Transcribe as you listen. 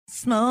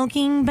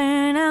Smoking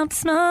Burnout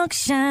Smoke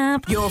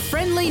Shop. Your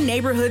friendly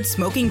neighborhood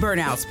Smoking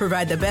Burnouts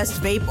provide the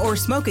best vape or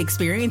smoke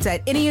experience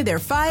at any of their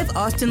 5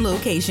 Austin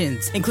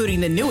locations,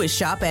 including the newest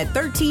shop at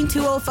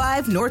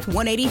 13205 North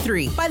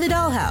 183 by the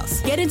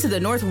Dollhouse. Get into the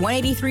North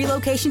 183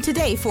 location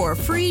today for a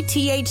free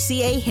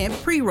THCA hemp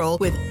pre-roll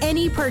with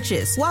any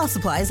purchase while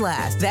supplies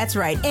last. That's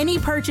right, any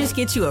purchase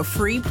gets you a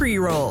free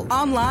pre-roll.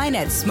 Online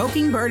at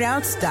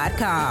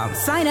SmokingBurnouts.com.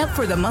 Sign up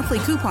for the monthly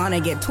coupon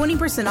and get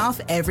 20%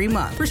 off every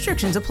month.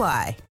 Restrictions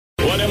apply.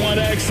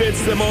 101X,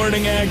 it's the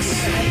Morning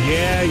X.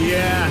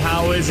 Yeah.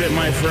 How is it,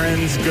 my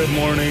friends? Good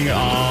morning.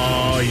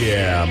 Oh,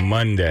 yeah,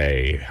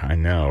 Monday. I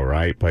know,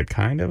 right? But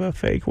kind of a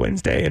fake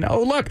Wednesday. And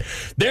oh, look,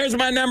 there's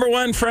my number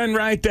one friend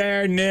right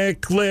there.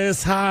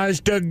 Nicholas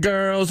Hajda.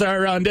 Girls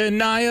are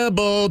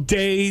undeniable.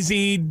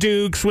 Daisy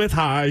Dukes with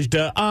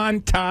Hajda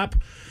on top.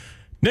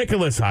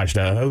 Nicholas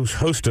Hajda,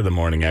 host of the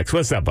Morning X.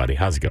 What's up, buddy?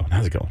 How's it going?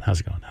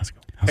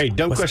 Hey,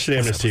 don't question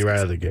amnesty right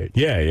out of the gate.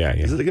 Yeah.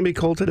 Is it going to be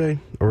cold today?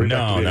 Or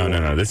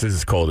No. This is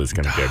as cold as it's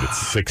going to get. It's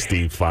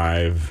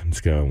 65. It's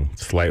going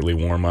to slightly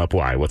warm up.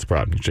 Why? What's the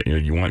problem?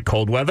 You want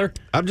cold weather?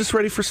 I'm just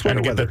ready for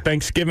sweater Trying to weather. get the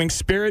Thanksgiving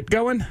spirit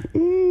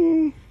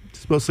going?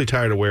 Just mostly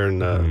tired of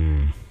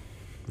wearing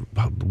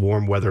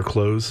warm weather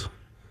clothes.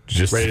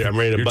 I'm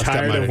ready to you're bust out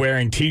tired of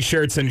wearing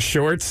T-shirts and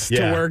shorts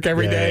to work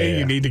every day? Yeah.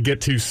 You need to get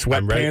to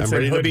sweatpants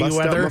and hoodie to bust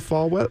weather?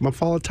 out my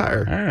fall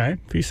attire. All right,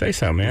 if you say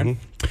so, man.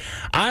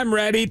 I'm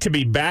ready to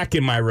be back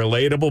in my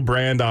relatable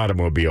brand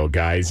automobile,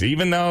 guys.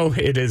 Even though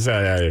it is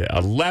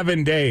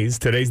 11 days,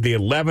 today's the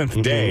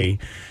 11th day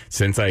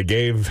since I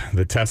gave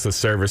the Tesla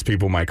service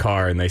people my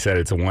car, and they said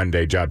it's a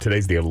one-day job.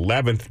 Today's the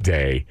 11th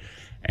day.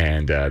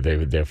 And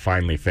they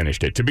finally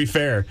finished it. To be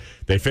fair,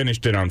 they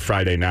finished it on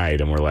Friday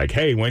night, and we're like,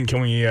 hey, when can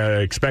we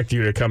expect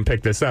you to come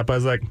pick this up? I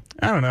was like,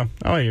 I don't know.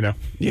 I'll let you know.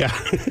 Yeah.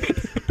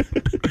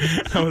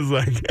 I was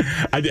like,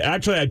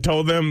 I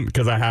told them,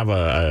 because I have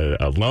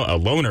a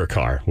loaner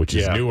car, which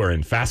is newer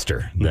and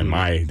faster than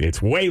mine. It's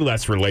way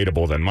less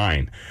relatable than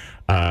mine.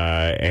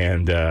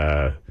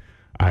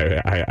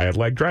 I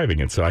like driving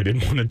it, so I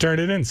didn't want to turn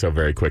it in so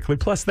very quickly.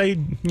 Plus, they,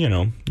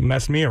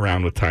 messed me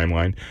around with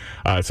timeline.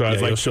 So I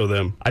was like, you'll show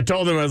them. I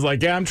told them, I was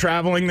like, I'm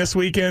traveling this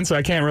weekend, so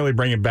I can't really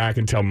bring it back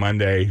until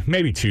Monday,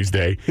 maybe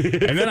Tuesday.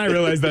 And then I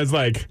realized I was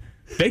like,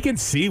 they can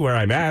see where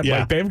I'm at. Yeah.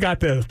 Like, they've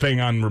got the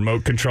thing on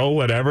remote control,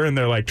 whatever, and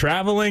they're like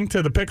traveling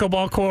to the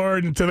pickleball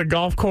court and to the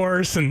golf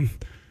course and...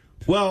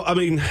 Well, I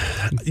mean,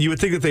 you would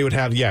think that they would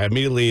have,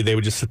 immediately they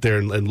would just sit there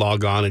and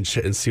log on and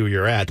see where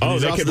you're at. But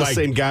they also could the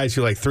same guys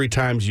who 3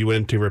 times you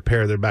went to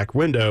repair their back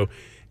window,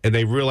 and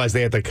they realized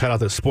they had to cut out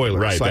the spoiler.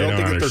 Right, so I don't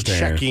think that they're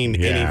checking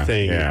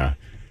anything. Yeah.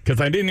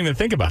 Because I didn't even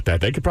think about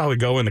that. They could probably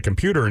go in the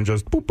computer and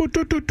just boop, boop,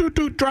 doot, doot, doot,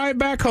 doot, drive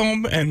back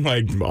home and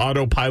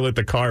autopilot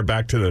the car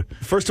back to the...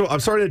 First of all,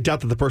 I'm sorry to doubt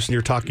that the person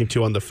you're talking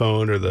to on the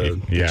phone or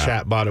the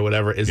chat bot or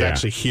whatever is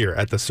actually here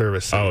at the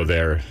service center. Oh,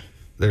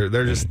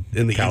 They're just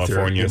in the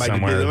California ether.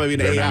 somewhere. They might be an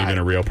They're AI. not even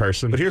a real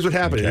person. But here's what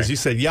happened: is you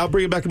said, "Yeah, I'll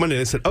bring it back on Monday."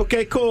 They said,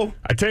 "Okay, cool."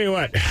 I tell you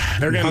what,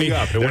 they're going to need.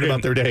 Up. They went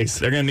about their days.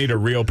 They're going to need a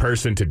real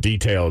person to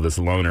detail this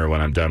loaner when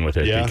I'm done with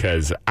it. Yeah.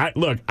 Because I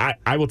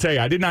will tell you,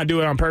 I did not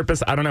do it on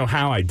purpose. I don't know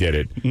how I did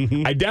it.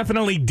 I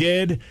definitely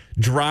did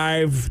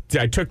drive.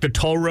 I took the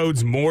toll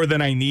roads more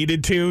than I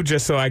needed to,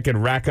 just so I could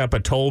rack up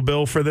a toll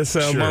bill for this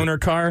loaner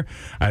car.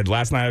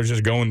 Last night I was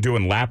just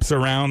doing laps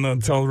around the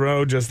toll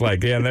road, just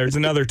there's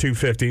another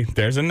 $250.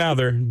 There's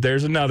another. They're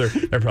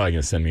probably going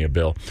to send me a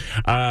bill.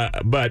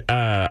 But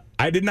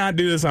I did not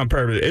do this on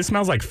purpose. It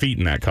smells like feet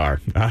in that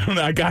car. I don't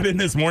know. I got in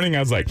this morning. I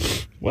was like,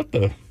 what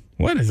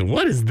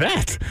is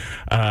that?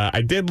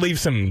 I did leave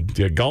some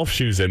golf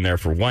shoes in there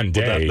for one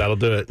day. Well, that'll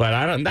do it. But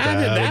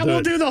that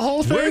will do the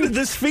whole thing. Where did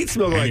this feet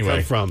smell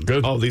come from?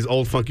 These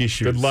old funky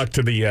shoes. Good luck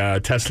to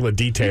the Tesla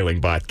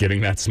detailing bot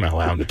getting that smell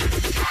out.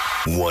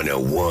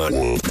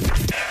 101.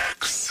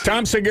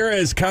 Tom Segura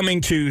is coming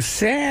to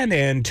San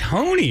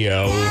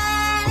Antonio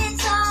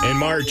in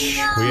March.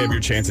 We have your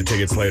chance at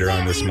tickets later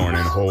on this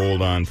morning.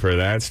 Hold on for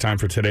that. It's time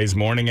for today's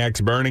Morning X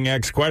Burning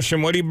X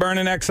question. What are you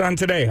burning X on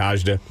today,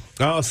 Hajda?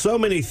 Oh, so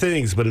many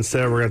things, but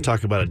instead we're going to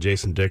talk about a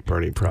Jason Dick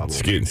burning problem.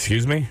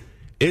 Excuse me?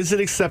 Is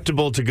it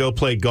acceptable to go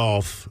play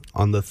golf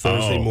on the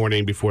Thursday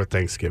morning before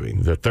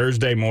Thanksgiving? The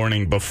Thursday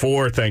morning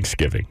before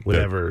Thanksgiving.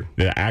 Whatever.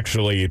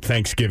 Actually,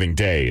 Thanksgiving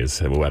Day is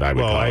what I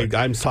would call it.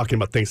 I'm talking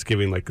about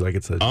Thanksgiving like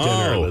it's a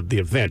dinner, the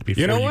event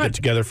before you get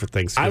together for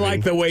Thanksgiving. I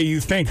like the way you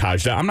think,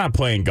 Hajda. I'm not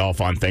playing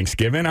golf on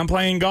Thanksgiving. I'm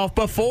playing golf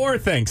before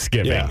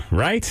Thanksgiving,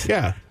 right?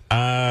 Yeah.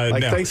 No.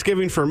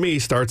 Thanksgiving for me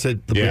starts at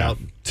about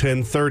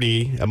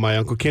 10:30 at my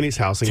Uncle Kenny's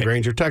house in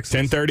Granger, Texas.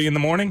 10:30 in the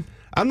morning?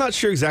 I'm not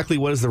sure exactly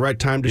what is the right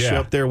time to show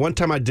up there. One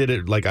time I did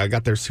it, I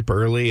got there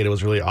super early, and it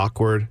was really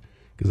awkward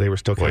because they were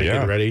still kind of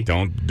getting ready.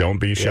 Don't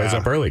be shows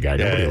up early guy.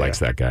 Nobody likes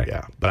that guy.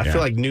 Yeah, but I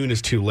feel like noon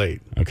is too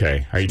late.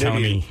 Okay. Are you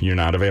telling me you're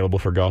not available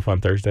for golf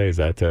on Thursday? Is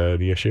that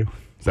the issue?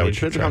 Is that It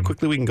depends on how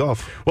quickly we can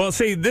golf. Well,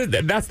 see,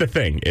 that's the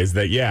thing is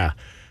that,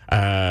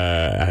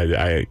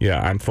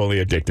 I'm fully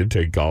addicted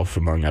to golf,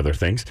 among other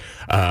things.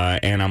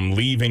 And I'm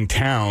leaving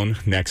town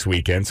next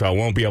weekend, so I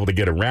won't be able to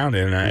get around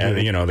it.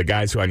 And, the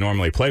guys who I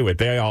normally play with,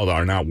 they all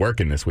are not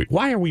working this week.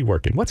 Why are we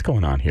working? What's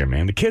going on here,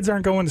 man? The kids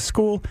aren't going to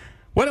school.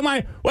 What am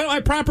my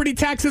property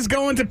taxes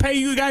going to pay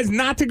you guys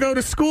not to go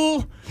to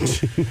school?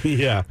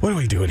 Yeah. What are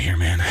we doing here,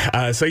 man?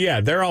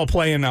 They're all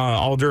playing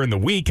all during the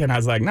week, and I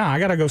was like, I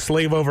gotta go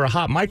slave over a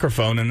hot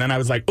microphone. And then I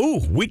was like,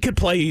 ooh, we could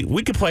play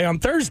on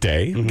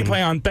Thursday. We could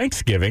play on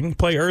Thanksgiving,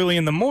 play early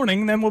in the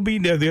morning, then we'll be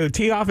the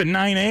tee off at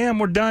 9 a.m.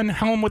 We're done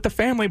home with the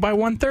family by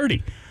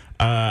 1:30.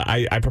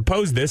 I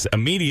proposed this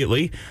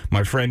immediately.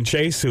 My friend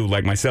Chase, who,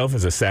 like myself,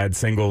 is a sad,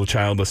 single,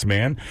 childless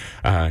man.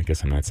 I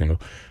guess I'm not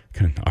single.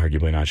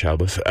 Arguably not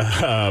childless,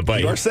 but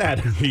you are sad.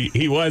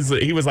 He was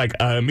like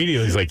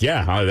immediately. He's like,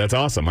 yeah, that's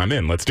awesome. I'm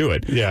in. Let's do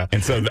it. Yeah.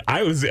 And so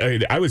I was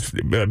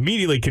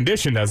immediately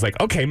conditioned. I was like,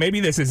 okay, maybe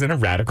this isn't a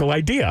radical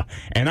idea.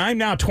 And I'm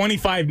now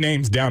 25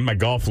 names down my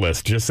golf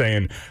list, just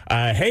saying,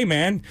 hey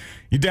man,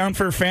 you down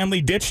for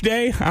family ditch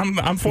day?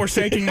 I'm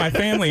forsaking my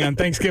family on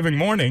Thanksgiving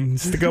morning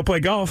just to go play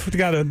golf. We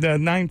got a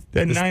 9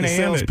 a.m. The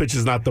sales pitch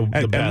is not the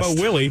best. At Mo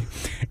Willie.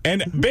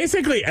 And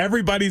basically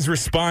everybody's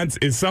response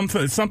is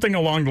something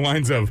along the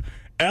lines of,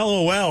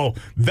 LOL,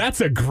 that's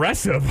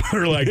aggressive.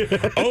 Or like,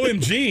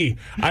 OMG,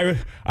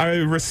 I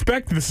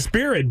respect the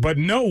spirit, but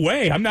no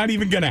way, I'm not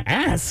even going to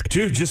ask.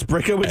 Dude, just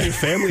break up with your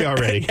family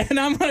already. And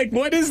I'm like,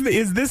 what is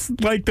this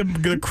like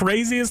the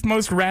craziest,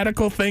 most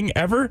radical thing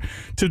ever?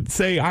 To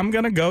say, I'm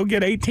going to go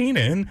get 18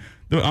 in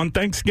on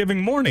Thanksgiving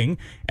morning,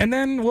 and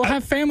then we'll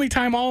have family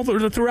time all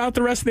throughout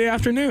the rest of the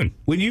afternoon.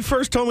 When you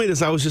first told me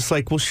this, I was just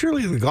like, well,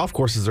 surely the golf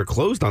courses are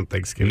closed on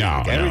Thanksgiving.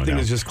 No, everything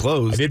is just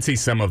closed. I did see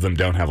some of them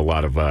don't have a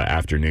lot of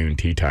afternoon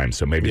tea time,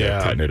 so maybe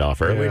they're cutting it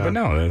off early. Yeah. But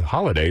no, the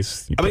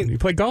holidays, you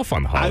play golf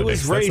on the holidays. I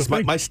was raised,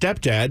 my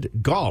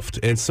stepdad golfed,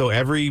 and so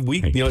every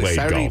week,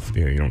 Saturday. Golf.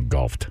 Yeah, you don't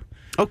golfed.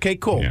 Okay,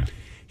 cool. Yeah.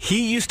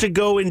 He used to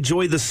go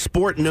enjoy the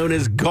sport known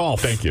as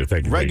golf. Thank you.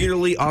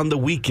 Regularly on the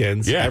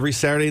weekends, every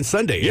Saturday and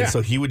Sunday. Yeah. And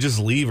so he would just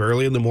leave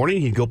early in the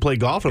morning. He'd go play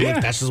golf. I'm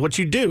like, that's just what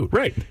you do.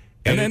 Right.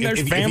 And then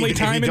there's family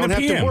time in the PM. If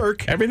you don't have to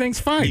work,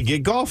 everything's fine. You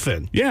get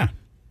golfing. Yeah.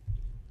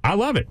 I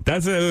love it.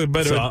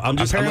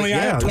 Apparently I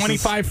have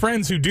 25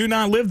 friends who do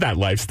not live that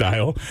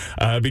lifestyle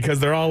because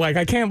they're all like,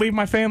 I can't leave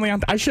my family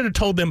on. I should have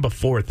told them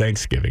before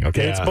Thanksgiving.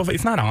 Okay,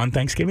 it's not on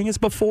Thanksgiving. It's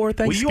before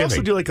Thanksgiving. Well, you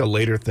also do like a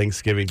later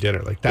Thanksgiving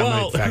dinner. Like that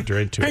might factor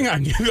into it. Hang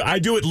on, I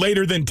do it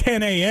later than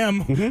 10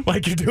 a.m.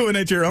 Like you're doing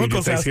at your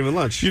uncle's house. Thanksgiving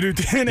lunch. You do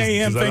 10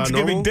 a.m.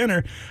 Thanksgiving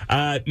dinner.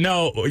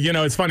 No,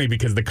 it's funny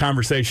because the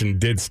conversation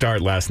did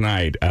start last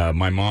night.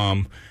 My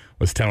mom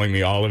was telling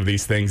me all of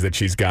these things that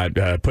she's got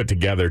put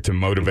together to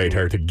motivate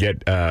her to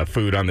get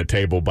food on the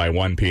table by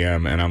 1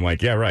 p.m. And I'm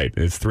like, yeah, right.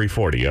 It's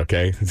 3:40.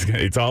 Okay,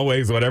 it's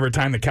always whatever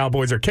time the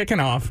Cowboys are kicking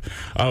off.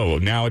 Oh,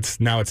 now it's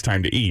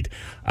time to eat.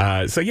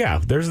 I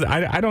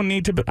don't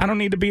need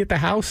to be at the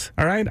house.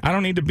 All right, I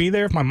don't need to be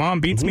there if my mom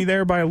beats me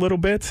there by a little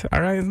bit.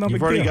 All right, it's no big deal.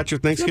 You've already got your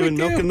Thanksgiving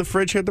milk in the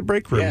fridge here at the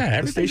break room. Yeah,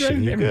 everything's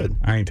ready. You're good.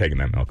 I ain't taking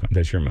that milk.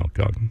 That's your milk,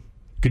 dog.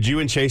 Could you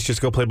and Chase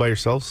just go play by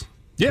yourselves?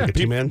 Yeah,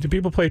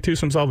 people play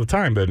twosomes all the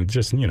time, but it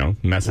just,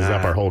 messes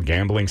up our whole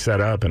gambling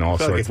setup and all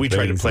sorts of things. If we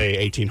tried to play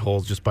 18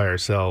 holes just by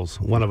ourselves,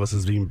 one of us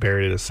is being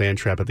buried in a sand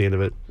trap at the end of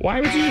it. Why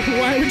would you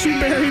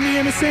bury me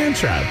in a sand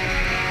trap?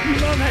 You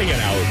love hanging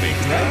out with me,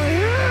 right?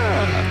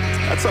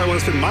 Yeah. That's how I want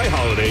to spend my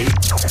holidays.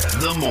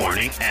 The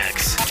Morning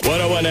X.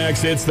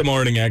 101X, it's The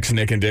Morning X,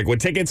 Nick and Dick, with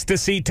tickets to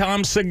see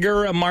Tom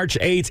Segura March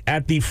 8th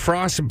at the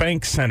Frost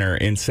Bank Center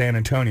in San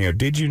Antonio.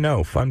 Did you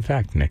know, fun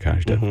fact, Nick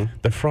Hajda,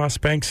 the Frost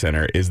Bank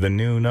Center is the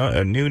new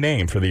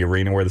name for the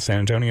arena where the San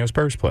Antonio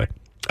Spurs play?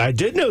 I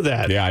did know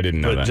that. Yeah, I didn't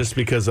know that. But just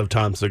because of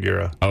Tom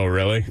Segura. Oh,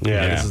 really?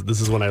 Yeah.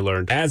 This is when I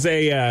learned. As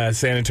a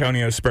San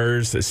Antonio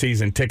Spurs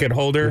season ticket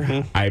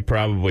holder, I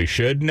probably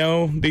should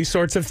know these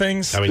sorts of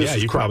things. I mean,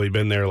 you've probably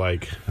been there 4 or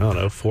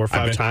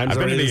 5 times. I've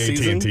been to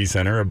the AT&T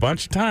Center a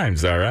bunch of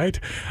times, all right?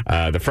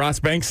 The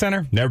Frost Bank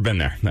Center, never been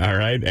there, all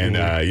right? And,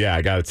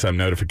 I got some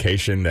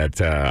notification that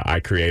I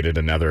created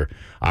another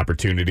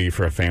opportunity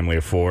for a family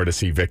of 4 to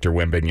see Victor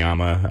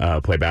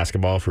Wembanyama play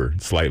basketball for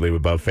slightly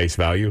above face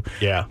value.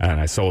 Yeah. And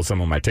I sold some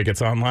of my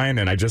tickets online,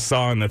 and I just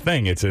saw in the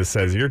thing, it just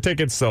says, your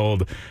tickets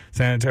sold,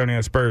 San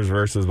Antonio Spurs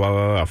versus blah,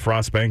 blah, blah,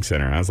 Frost Bank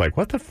Center. And I was like,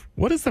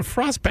 what is the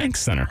Frost Bank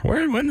Center?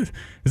 When is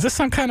this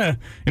some kind of,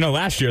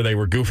 last year they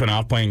were goofing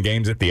off playing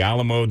games at the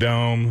Alamo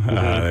Dome.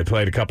 They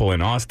played a couple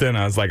in Austin.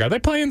 I was like, are they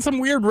playing some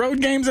weird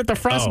road games at the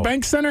Frost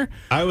Bank Center?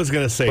 I was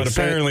going to say. But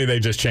apparently they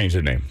just changed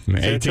the name.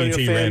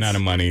 AT&T ran out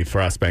of money.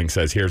 Frost Bank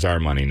says, here's our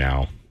money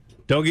now.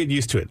 Don't get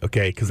used to it,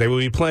 okay? Because they will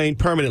be playing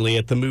permanently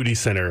at the Moody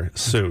Center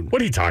soon.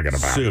 What are you talking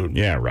about? Soon.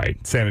 Yeah, right.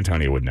 San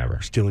Antonio would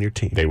never. Stealing your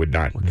team. They would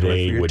not.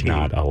 They would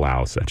not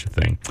allow such a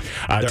thing.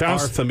 There are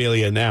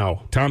familia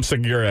now. Tom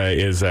Segura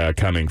is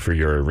coming for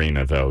your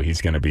arena, though.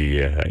 He's going to be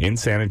in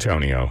San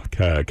Antonio.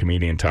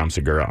 Comedian Tom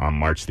Segura on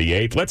March the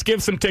 8th. Let's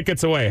give some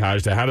tickets away,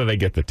 Hajda. How do they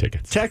get the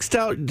tickets? Text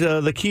out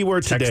the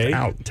keyword today.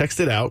 Text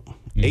it out.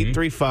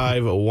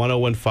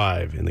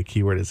 835-1015. And the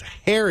keyword is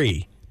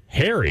Harry.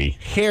 Harry?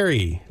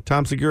 Harry.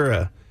 Tom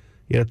Segura.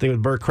 He had a thing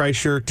with Bert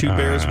Kreischer, Two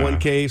Bears, One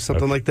Cave,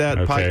 something like that,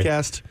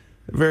 podcast.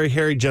 Very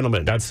hairy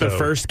gentleman. That's the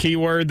first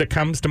keyword that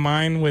comes to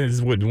mind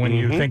when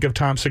you think of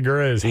Tom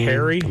Segura is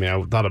hairy. I mean,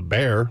 I thought of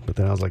bear, but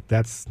then I was like,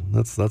 that's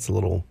a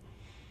little.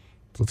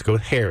 Let's go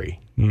with hairy.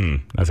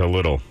 That's a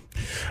little.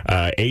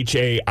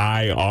 H-A-I-R-Y.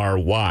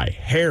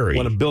 Hairy.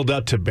 Want to build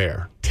up to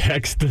bear.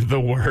 Text the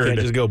word. Can't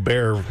just go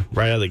bear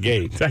right out of the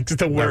gate. Text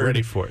the word. Not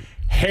ready for it.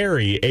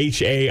 Harry,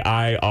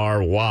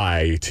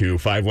 H-A-I-R-Y, to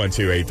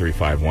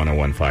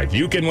 512-835-1015.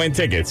 You can win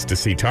tickets to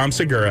see Tom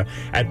Segura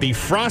at the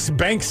Frost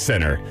Bank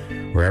Center,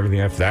 wherever the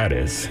F that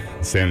is,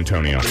 San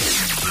Antonio.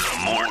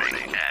 The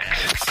Morning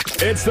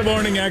X. It's the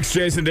Morning X.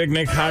 Jason Dick,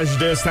 Nick Hajda.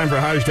 It's time for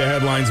Hajda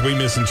Headlines. We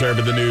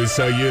misinterpret the news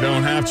so you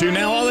don't have to.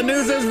 Now all the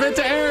news is fit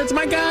to air. It's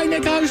my guy,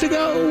 Nick Hajda.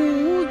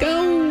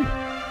 Go.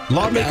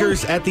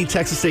 Lawmakers at the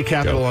Texas State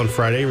Capitol on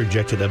Friday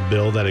rejected a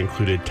bill that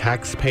included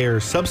taxpayer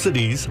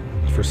subsidies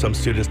for some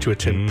students to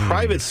attend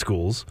private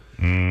schools.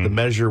 The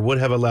measure would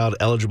have allowed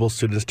eligible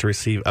students to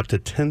receive up to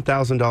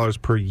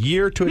 $10,000 per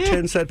year to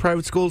attend said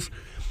private schools,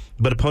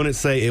 but opponents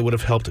say it would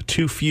have helped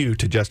too few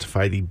to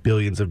justify the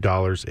billions of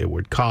dollars it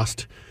would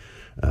cost.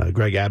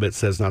 Greg Abbott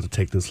says not to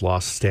take this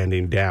loss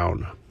standing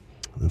down.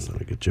 That's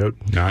not a good joke.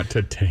 Not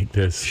to take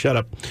this. Shut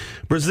up.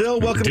 Brazil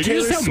welcomed Did you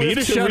Taylor just tell me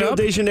Swift to to shut Rio up?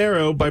 de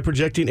Janeiro by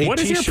projecting a What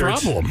is T-shirt. your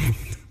problem?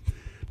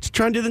 Just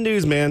trying to do the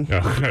news, man.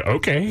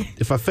 Okay.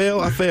 If I fail,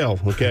 I fail,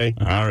 okay?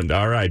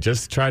 All right.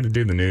 Just try to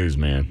do the news,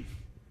 man.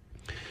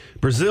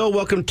 Brazil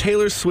welcomed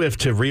Taylor Swift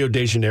to Rio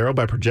de Janeiro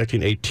by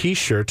projecting a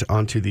T-shirt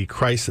onto the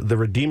Christ the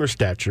Redeemer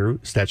statue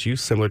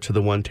similar to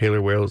the one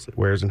Taylor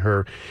wears in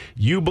her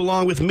You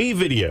Belong With Me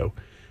video.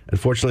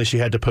 Unfortunately, she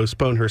had to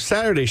postpone her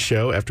Saturday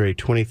show after a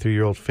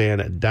 23-year-old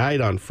fan died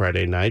on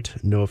Friday night.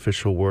 No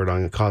official word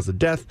on the cause of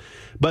death,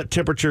 but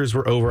temperatures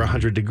were over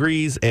 100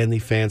 degrees, and the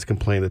fans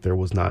complained that there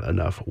was not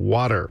enough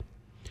water.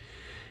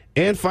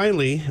 And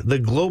finally, the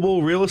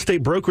global real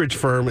estate brokerage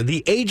firm,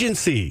 The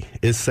Agency,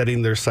 is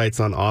setting their sights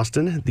on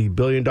Austin. The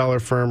billion-dollar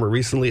firm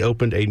recently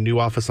opened a new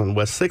office on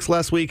West 6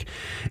 last week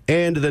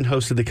and then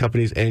hosted the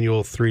company's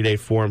annual 3-day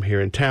forum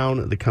here in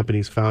town. The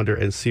company's founder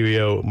and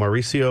CEO,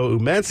 Mauricio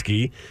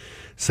Umansky,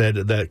 said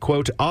that,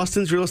 quote,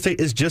 Austin's real estate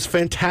is just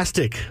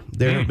fantastic.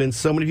 There have been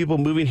so many people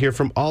moving here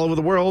from all over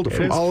the world,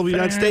 from all over the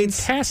United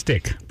States.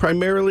 Fantastic.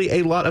 Primarily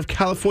a lot of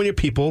California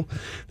people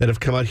that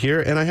have come out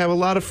here, and I have a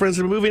lot of friends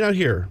that are moving out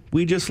here.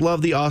 We just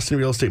love the Austin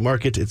real estate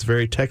market. It's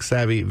very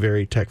tech-savvy,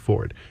 very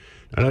tech-forward.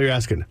 I know you're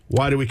asking,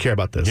 why do we care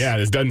about this? Yeah,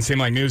 this doesn't seem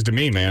like news to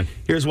me, man.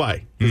 Here's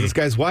why. Because this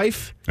guy's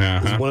wife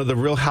is one of the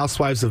Real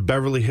Housewives of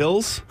Beverly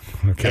Hills.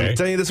 Okay. And I'm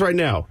telling you this right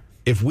now.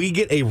 If we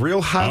get a Real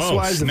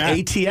Housewives of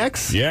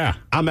ATX,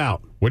 I'm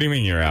out. What do you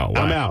mean you're out?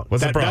 Why? I'm out.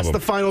 What's the problem? That's the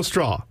final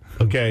straw,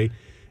 okay?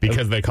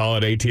 Because they call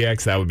it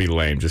ATX, that would be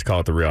lame. Just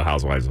call it the Real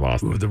Housewives of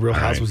Austin. The Real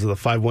Housewives of the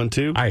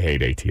 512? I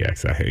hate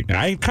ATX.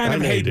 I kind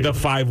of hate the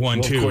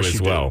 512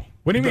 as well.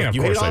 What do you mean? Of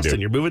course hate Austin. I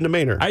do. You're moving to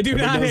Manor. I do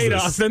not hate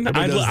Austin.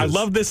 I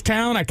love this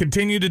town. I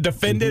continue to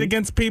defend it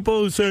against people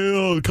who say,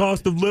 "Oh, the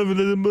cost of living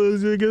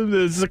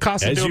is the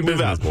cost of doing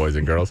business," boys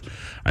and girls.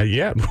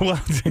 Yeah,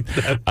 well,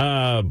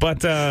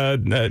 but I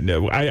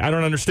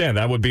don't understand.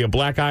 That would be a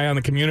black eye on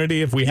the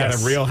community if we had a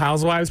Real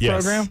Housewives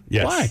program.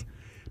 Yes. Why?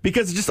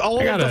 Because just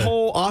the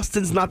whole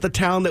Austin's not the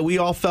town that we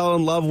all fell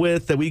in love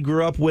with, that we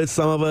grew up with,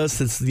 some of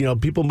us. It's,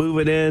 people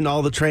moving in,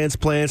 all the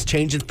transplants,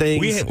 changing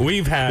things.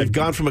 We've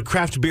gone from a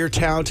craft beer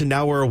town to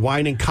now we're a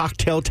wine and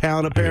cocktail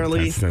town,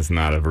 apparently. That's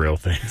not a real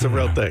thing. It's a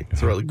real thing.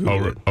 It's really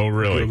Google it. Oh,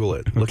 really? Google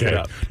it. Look it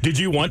up. Did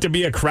you want to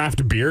be a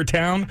craft beer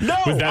town? No.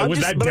 Was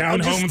that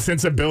down-home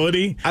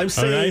sensibility? I'm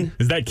saying. Right?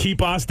 Does that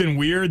keep Austin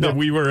weird that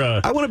we were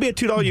I want to be a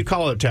 $2 you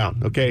call it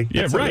town, okay?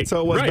 Right. That's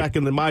how it was back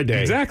in my day.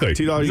 Exactly.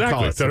 $2 you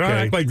call it. So don't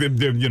act like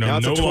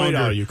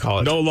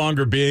no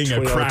longer being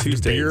a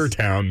craft beer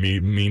town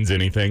means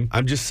anything.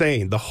 I'm just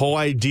saying the whole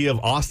idea of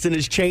Austin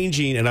is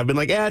changing, and I've been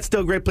like, it's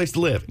still a great place to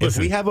live.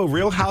 Listen, if we have a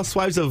Real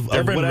Housewives of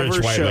whatever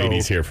rich white show,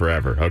 ladies here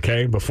forever.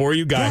 Okay, before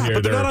you got here,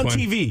 but they're not on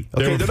TV.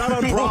 Okay, they're not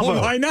on Bravo.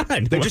 Why not?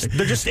 They're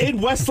just in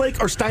Westlake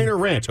or Steiner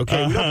Ranch.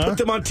 Okay, we don't put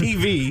them on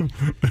TV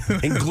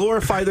and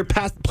glorify their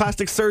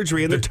plastic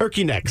surgery and their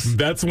turkey necks.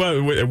 That's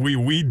what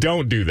we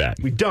don't do that.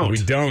 We don't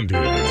do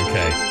that.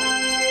 Okay.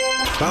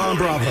 On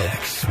Bravo.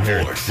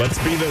 Here,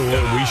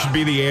 we should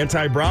be the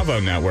anti-Bravo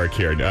network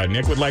here.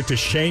 Nick would like to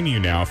shame you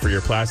now for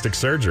your plastic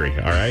surgery,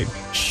 all right?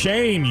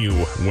 Shame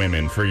you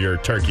women for your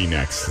turkey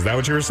necks. Is that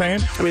what you were saying?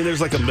 I mean,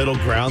 there's like a middle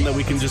ground that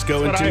we can just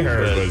go into. What I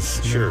heard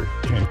was, sure.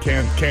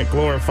 Can't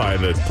glorify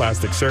the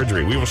plastic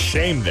surgery. We will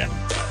shame them.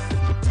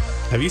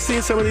 Have you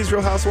seen some of these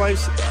Real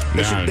Housewives?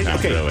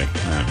 Not really.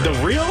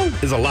 The real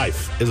is a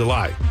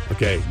lie.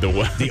 Okay.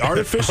 The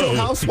artificial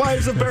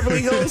Housewives of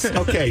Beverly Hills?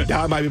 Okay,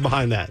 now I might be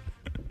behind that.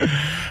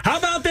 How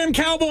about them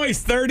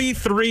Cowboys?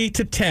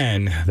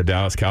 33-10. The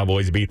Dallas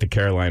Cowboys beat the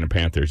Carolina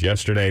Panthers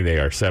yesterday. They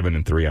are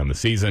 7-3 on the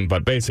season,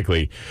 but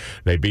basically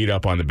they beat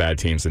up on the bad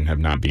teams and have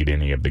not beat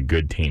any of the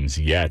good teams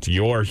yet.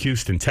 Your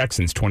Houston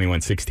Texans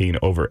 21-16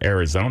 over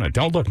Arizona.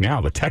 Don't look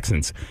now. The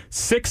Texans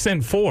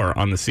 6-4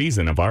 on the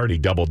season have already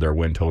doubled their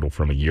win total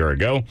from a year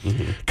ago.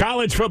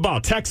 College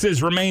football.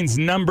 Texas remains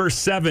number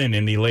 7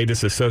 in the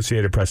latest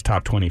Associated Press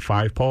Top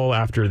 25 poll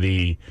after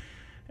the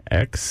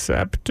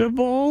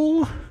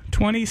acceptable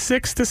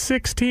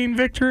 26-16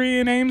 victory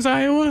in Ames,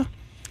 Iowa.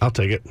 I'll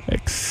take it.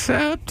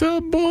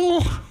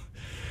 Acceptable.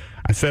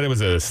 I said it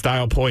was a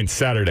style point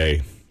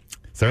Saturday.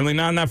 Certainly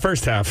not in that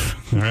first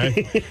half. All right.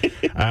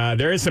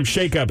 There is some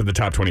shakeup in the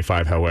top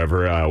 25,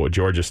 however.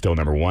 Georgia's still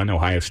number 1.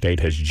 Ohio State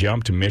has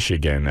jumped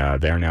Michigan.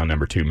 They're now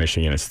number 2.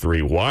 Michigan is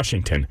 3.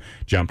 Washington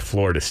jumped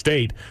Florida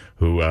State,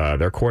 who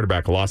their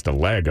quarterback lost a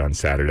leg on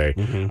Saturday.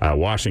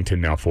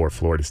 Washington now 4.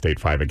 Florida State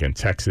 5. Again,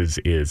 Texas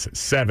is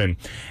 7.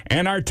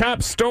 And our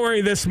top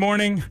story this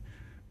morning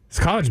is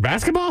college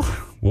basketball.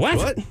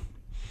 What?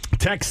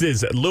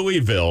 Texas,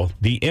 Louisville,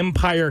 the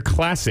Empire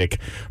Classic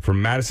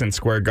from Madison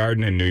Square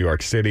Garden in New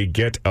York City.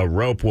 Get a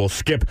rope. We'll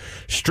skip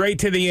straight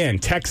to the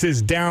end.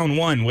 Texas down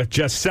 1 with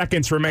just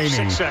seconds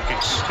remaining. 6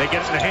 seconds. They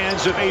get it in the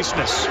hands of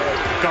Asmus.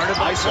 Guarded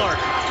by Clark.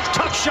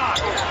 Tough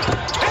shot. With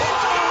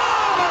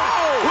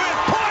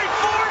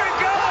 .4 to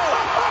go.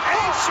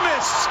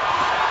 Asmus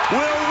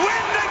will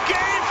win the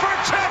game for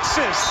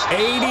Texas.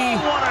 80.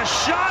 What a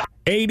shot.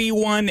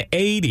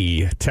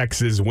 81-80.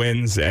 Texas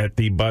wins at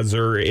the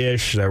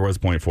buzzer-ish. There was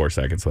 0.4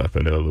 seconds left,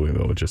 but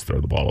Louisville would just throw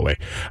the ball away.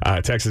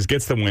 Texas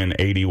gets the win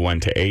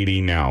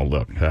 81-80. Now,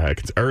 look,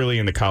 it's early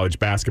in the college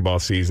basketball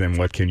season.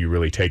 What can you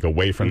really take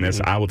away from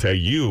this? I will tell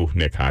you,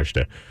 Nick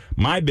Hajda,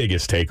 my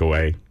biggest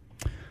takeaway,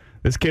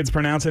 this kid's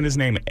pronouncing his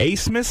name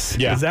Asmus.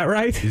 Yeah. Is that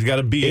right? He's got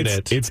a B in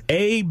it. It's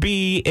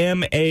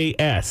A-B-M-A-S,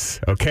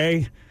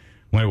 okay?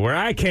 Where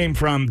I came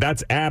from,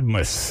 that's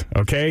Abmas,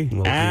 okay?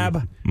 Well,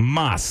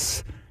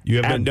 Abmas. You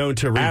have been known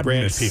to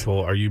rebrand Abmas. people.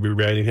 Are you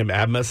rebranding him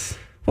Abmas?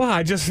 Well,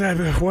 I just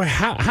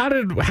how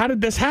did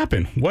this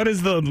happen? What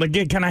is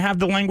can I have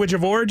the language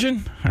of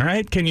origin? All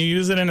right, can you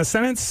use it in a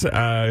sentence?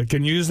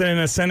 Can you use it in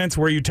a sentence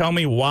where you tell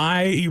me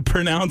why you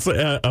pronounce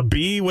a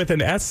B with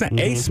an S?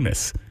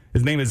 Asmus.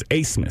 His name is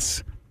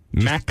Asmus.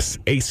 Max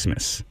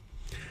Asmus.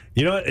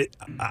 You know what?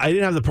 I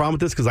didn't have the problem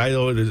with this because I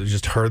always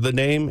just heard the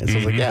name. And so I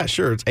was like, yeah,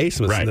 sure, it's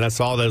Asmus. Right. And then I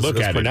saw that it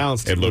was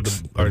pronounced. It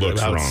looks how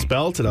wrong. it's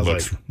spelled. And I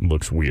was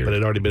looks weird. but it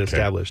had already been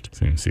established.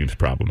 Seems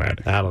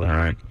problematic. I don't know. All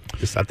right.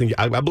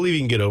 I believe he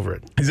can get over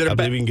it. I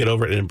believe he can get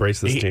over it and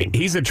embrace this team.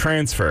 He's a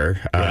transfer.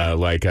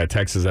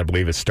 Texas, I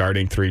believe, is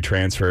starting 3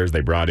 transfers.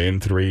 They brought in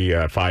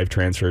 5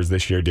 transfers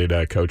this year, did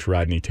Coach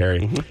Rodney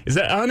Terry. Is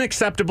that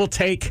unacceptable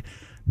take?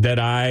 That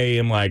I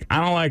am like, I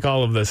don't like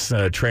all of this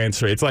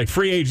transfer. It's like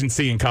free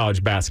agency in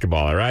college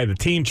basketball, all right? The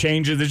team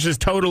changes. It's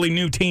just totally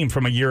new team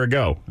from a year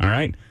ago, all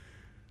right?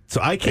 So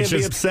I can't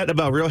be upset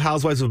about Real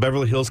Housewives of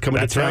Beverly Hills coming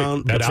to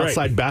town, but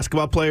outside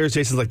basketball players,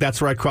 Jason's like,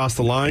 that's where I crossed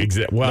the line.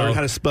 Learn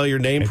how to spell your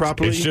name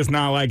properly. It's just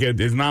not like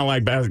it's not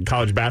like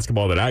college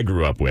basketball that I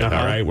grew up with, all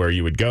right, where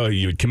you would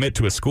commit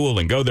to a school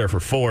and go there for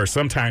 4,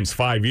 sometimes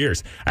 5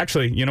 years.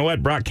 Actually, you know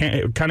what, Brock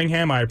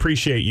Cunningham, I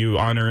appreciate you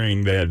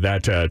honoring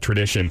that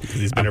tradition.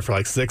 He's been there for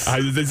like 6.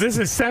 Is this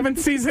his 7th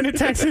season at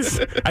Texas?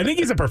 I think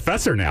he's a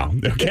professor now,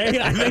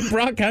 okay? I think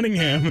Brock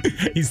Cunningham,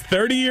 he's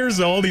 30 years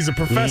old. He's a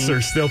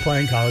professor still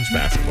playing college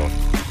basketball.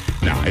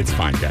 No, it's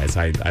fine, guys.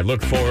 I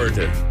look forward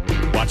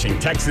to watching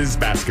Texas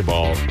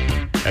basketball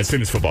as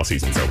soon as football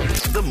season's over.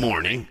 The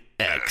Morning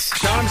X.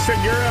 Tom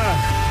Segura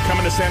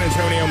coming to San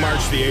Antonio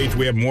March the 8th.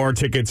 We have more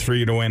tickets for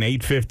you to win.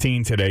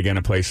 8:15 today. Going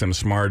to play some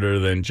Smarter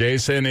Than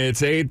Jason.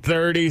 It's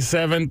 8:30,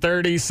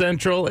 7:30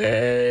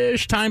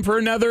 Central-ish. Time for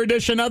another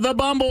edition of The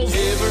Bumbles.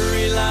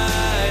 Every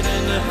light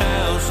in the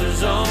house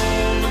is on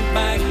the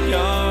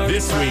backyard.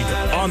 This week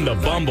on The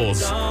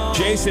Bumbles,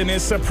 Jason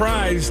is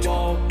surprised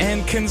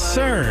and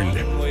concerned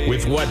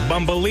with what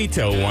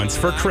Bumbleito wants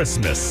for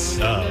Christmas.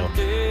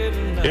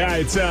 Yeah,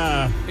 it's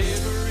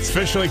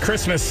officially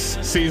Christmas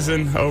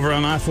season over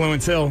on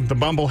Affluence Hill. The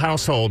Bumble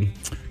household.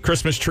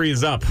 Christmas tree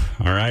is up,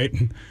 all right?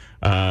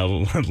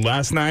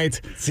 Last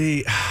night,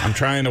 I'm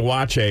trying to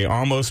watch a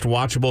almost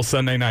watchable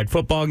Sunday night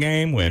football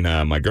game when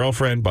my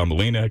girlfriend,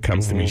 Bumbleina,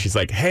 comes to me. She's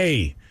like,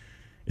 hey,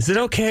 is it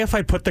okay if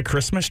I put the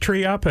Christmas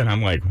tree up? And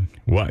I'm like,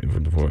 what?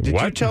 Did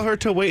you tell her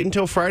to wait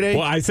until Friday?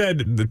 Well, I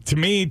said, to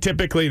me,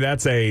 typically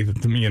that's a,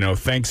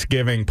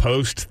 Thanksgiving,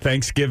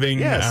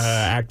 post-Thanksgiving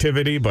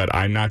activity, but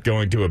I'm not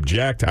going to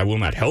object. I will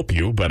not help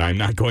you, but I'm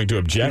not going to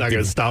object. You're not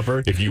going to stop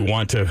her? If you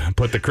want to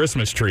put the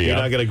Christmas tree You're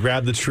up. not going to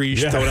grab the tree,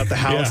 throw it out the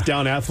house,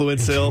 down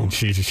Affluence Hill?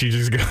 She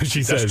just goes,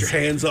 she Dust says, your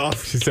hands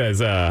off. She says,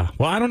 well,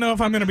 I don't know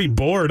if I'm going to be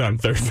bored on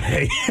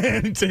Thursday.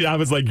 And I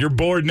was like, you're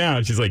bored now?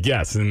 And she's like,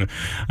 yes. And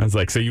I was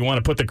like, so you want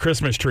to put put the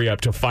Christmas tree up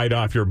to fight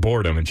off your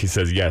boredom? And she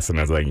says yes. And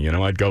I was like, you know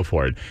what? Go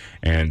for it.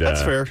 And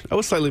that's fair. I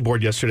was slightly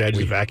bored yesterday. I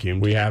just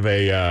vacuumed. We have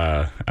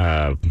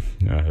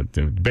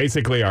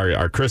basically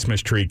our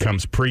Christmas tree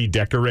comes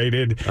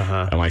pre-decorated.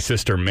 My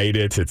sister made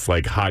it. It's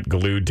like hot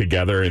glued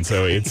together, and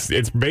so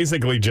it's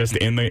basically just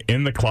in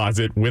the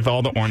closet with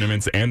all the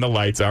ornaments and the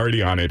lights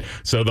already on it.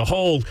 So the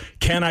whole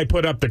 "can I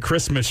put up the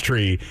Christmas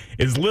tree"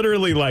 is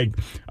literally like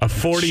a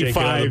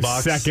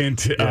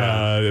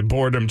 45-second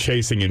boredom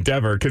chasing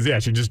endeavor.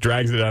 Because she just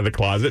drags it out of the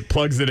closet,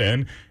 plugs it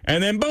in,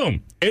 and then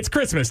boom, it's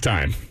Christmas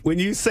time. When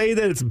you say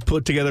that it's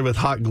put together with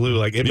hot glue,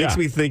 like it makes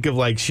me think of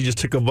like she just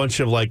took a bunch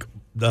of like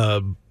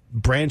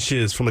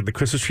branches from like the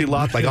Christmas tree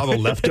lot, like all the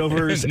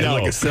leftovers, and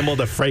like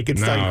assembled a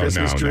Frankenstein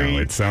Christmas tree.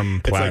 No, it's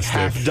some plastic. It's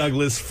like half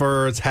Douglas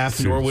fir, it's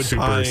half Norwood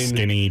pine. Super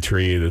skinny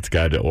tree that's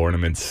got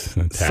ornaments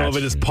attached. Some of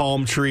it is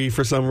palm tree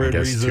for some weird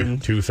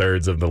reason.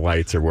 Two-thirds of the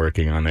lights are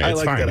working on it.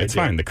 It's fine. It's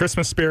fine. The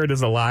Christmas spirit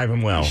is alive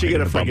and well. She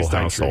get a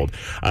Frankenstein household,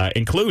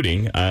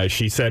 including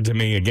she said to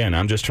me again,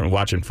 I'm just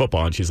watching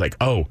football, and she's like,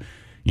 "Oh,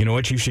 you know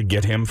what you should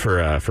get him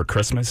for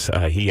Christmas?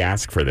 He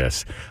asked for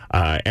this."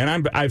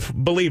 And I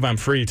believe I'm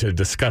free to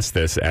discuss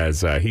this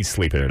as he's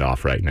sleeping it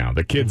off right now.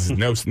 The kid's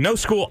no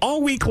school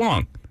all week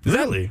long.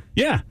 Really?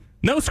 Yeah.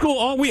 No school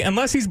all week,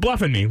 unless he's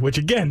bluffing me, which,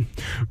 again,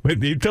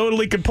 he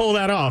totally could pull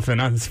that off, and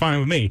it's fine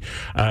with me.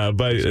 But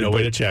there's no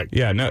way to check.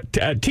 Yeah, no.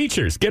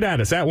 Teachers, get at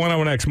us at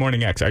 101X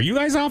Morning X. Are you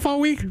guys off all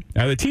week?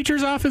 Are the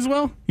teachers off as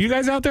well? You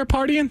guys out there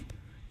partying?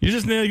 You're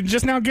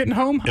just now getting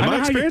home? In my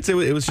experience, it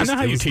was just... I know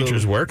how you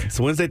teachers work. It's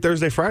Wednesday,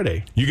 Thursday,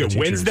 Friday. You get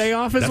Wednesday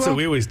off as well? That's what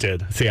we always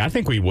did. See, I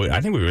think we went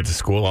to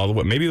school all the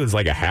way. Maybe it was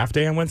like a half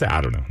day on Wednesday.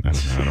 I don't know.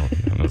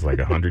 It was like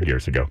 100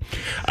 years ago.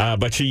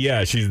 But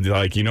she's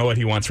like, you know what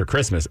he wants for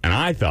Christmas? And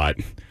I thought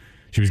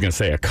she was going to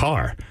say a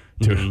car.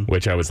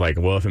 Which I was like,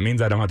 well, if it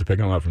means I don't have to pick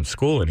him up from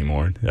school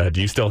anymore,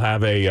 do you still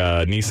have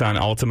a Nissan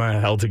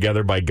Altima held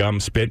together by gum,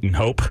 spit, and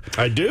hope?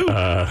 I do.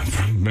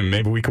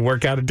 Maybe we can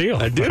work out a deal.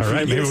 I do. All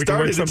right, maybe we can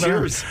work something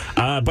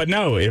out. But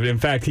no, in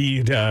fact, he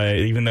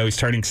even though he's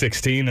turning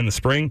 16 in the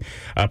spring,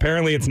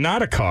 apparently it's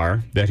not a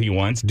car that he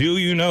wants. Do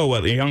you know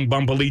what the young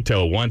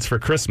Bumbalito wants for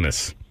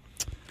Christmas?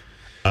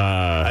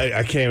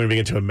 I can't even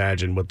begin to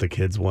imagine what the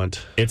kids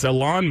want. It's a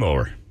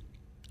lawnmower.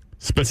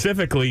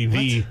 Specifically,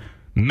 the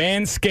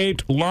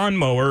Manscaped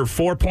Lawnmower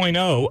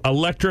 4.0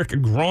 electric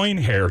groin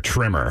hair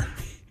trimmer.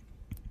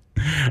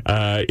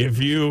 If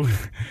you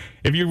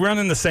run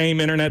in the same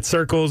internet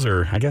circles,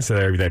 or I guess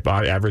they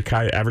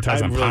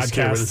advertise on podcasts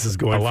where this is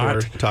going a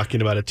lot. For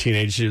talking about a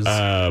teenage's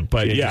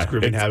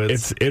grooming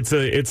habits.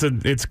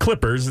 It's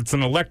clippers. It's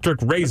an electric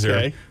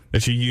razor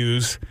that you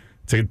use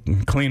to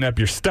clean up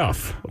your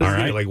stuff. All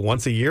right, like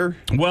once a year.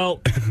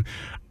 Well,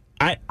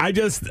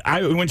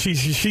 when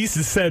she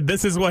said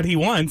this is what he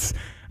wants,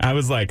 I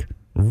was like,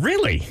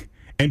 really?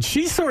 And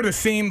she sort of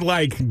seemed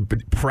like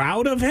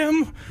proud of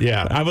him.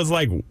 Yeah. I was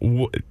like,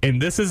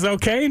 and this is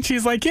okay? And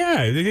she's like,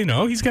 yeah,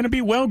 he's going to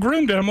be well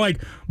groomed. And I'm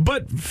like,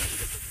 but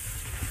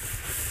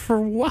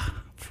for what?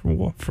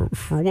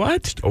 For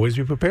what? Always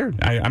be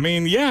prepared. I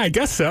mean, yeah, I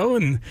guess so.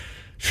 And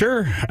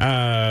sure.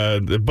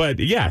 But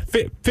yeah,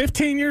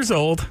 15 years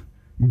old,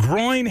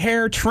 groin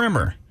hair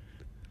trimmer.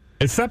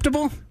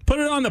 Acceptable? Put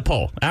it on the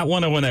poll at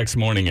 101X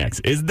Morning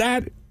X. Is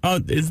that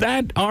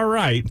all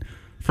right?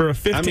 For a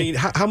 15. I mean,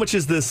 how much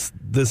is this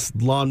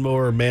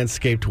lawnmower,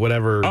 Manscaped,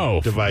 whatever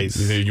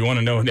device? You want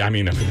to know? I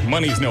mean,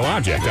 money's no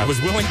object. I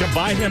was willing to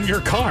buy him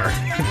your car.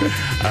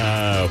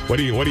 What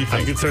do you think?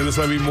 I'm concerned this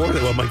might be more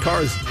than what my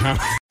car is.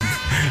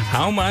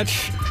 How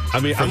much? I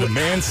mean, for the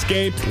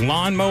Manscaped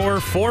Lawnmower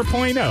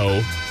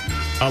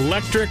 4.0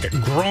 electric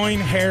groin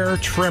hair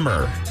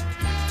trimmer.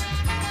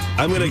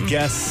 I'm going to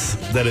guess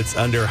that it's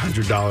under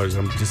 $100.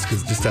 I'm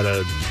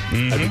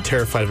I'd be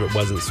terrified if it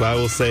wasn't. So I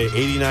will say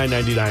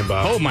 $89.99,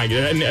 Bob. Oh my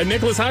God,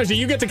 Nicholas Hodge, do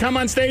you get to come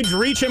on stage,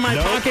 reach in my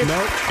pocket,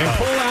 and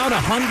pull out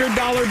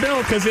 $100 bill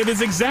because it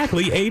is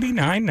exactly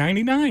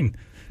 $89.99.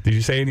 Did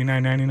you say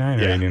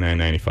 $89.99 or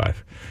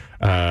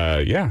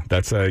 $89.95? Yeah,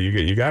 that's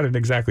you got it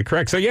exactly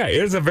correct. So yeah,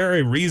 it is a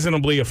very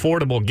reasonably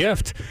affordable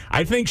gift.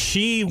 I think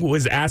she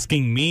was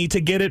asking me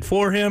to get it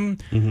for him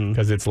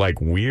because it's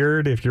like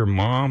weird if your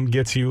mom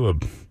gets you a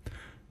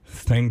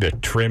thing to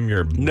trim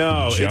your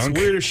junk. It's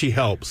weird if she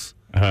helps.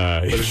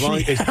 But as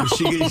long as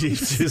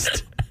she's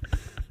just...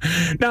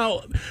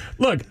 Now,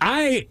 look,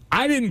 I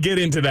didn't get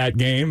into that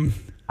game.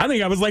 I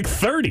think I was like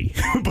 30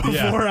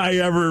 before I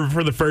ever,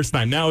 for the first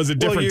time. Now it was a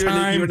different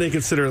time. You were an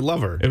inconsiderate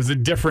lover. It was a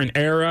different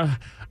era.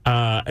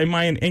 Am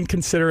I an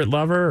inconsiderate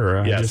lover?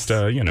 Or yes.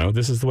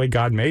 This is the way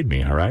God made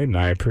me, all right? And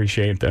I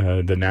appreciate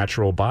the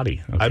natural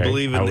body. Okay? I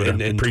believe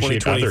in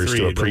appreciate others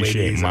to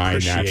appreciate my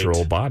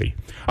natural body.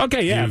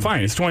 Okay,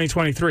 fine. It's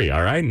 2023,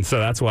 all right? And so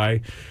that's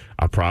why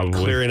I've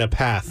probably clearing a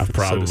path. I've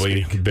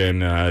probably been,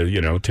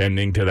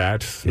 tending to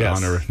that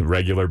on a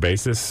regular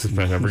basis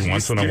every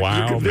once in a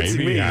while.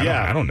 Maybe. Me.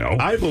 I don't know.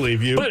 I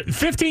believe you. But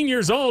 15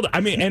 years old, I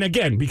mean, and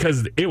again,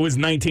 because it was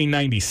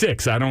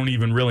 1996, I don't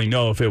even really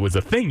know if it was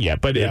a thing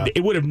yet, but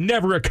it would have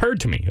never occurred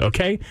to me,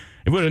 okay?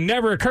 It would have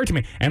never occurred to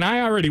me. And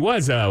I already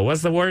was,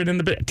 what's the word in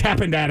the bit?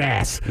 Tapping that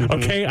ass,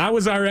 okay? I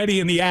was already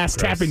in the ass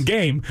tapping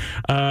game,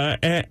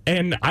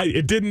 and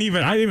I didn't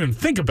even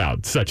think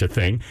about such a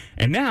thing.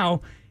 And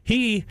now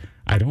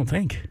I don't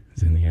think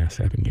is in the ass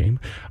tapping game,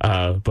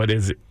 but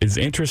is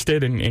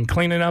interested in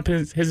cleaning up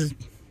his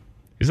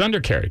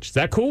undercarriage. Is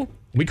that cool?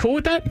 We cool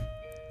with that?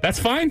 That's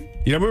fine?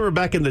 I remember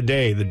back in the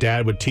day, the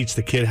dad would teach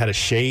the kid how to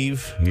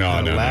shave,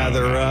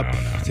 lather up.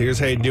 So here's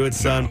how you do it,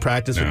 son.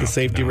 Practice with the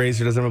safety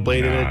razor. Doesn't have a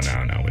blade in it.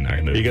 No, we're not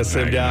going to do it. You got to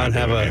sit him down,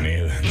 have a...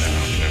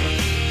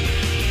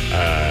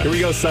 Here we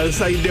go, son. This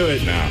is how you do it.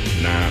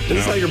 This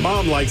is how your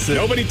mom likes it.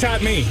 Nobody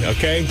taught me,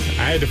 okay?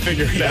 I had to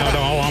figure it out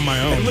all on my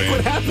own, and look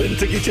what happened. It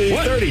took you to your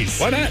 30s.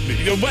 What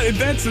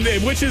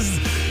happened? Which is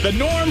the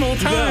normal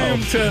time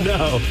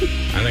No.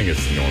 I think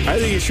it's normal. I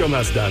think you show them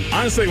how it's done.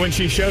 Honestly, when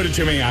she showed it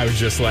to me, I was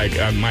just like,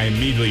 I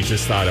immediately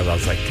just thought I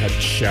was like, that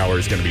shower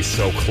is going to be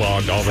so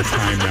clogged all the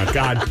time now.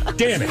 God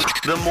damn it.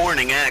 The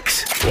Morning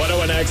X.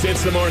 101X,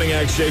 it's the Morning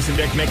X. Jason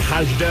Dick, Nick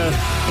Hajda.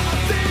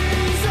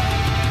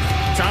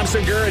 Tom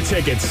Segura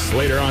tickets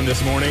later on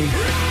this morning.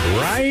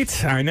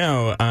 Right? I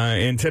know.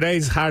 In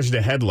today's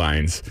Hajda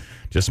headlines,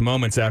 just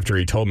moments after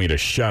he told me to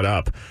shut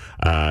up,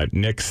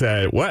 Nick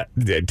said, what?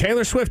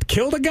 Taylor Swift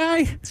killed a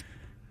guy?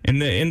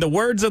 In the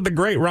words of the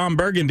great Ron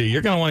Burgundy,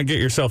 you're going to want to get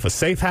yourself a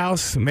safe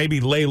house, maybe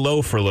lay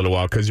low for a little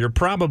while, because you're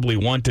probably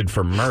wanted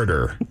for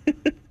murder.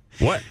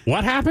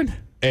 What happened?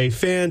 A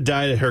fan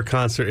died at her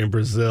concert in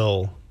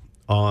Brazil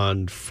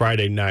on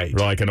Friday night.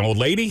 Like an old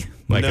lady?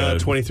 Like no,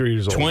 23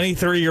 years old.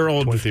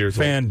 23-year-old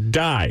fan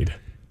died.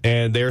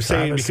 And they're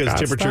saying because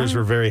temperatures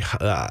were very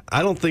high.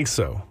 I don't think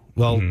so.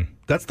 Well,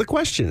 that's the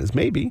question, is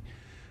maybe.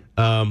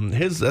 I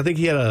think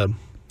he had a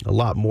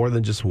lot more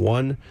than just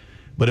one,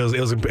 but it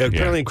was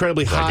apparently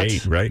incredibly hot. Like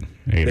 8, right?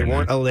 They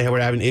were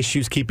having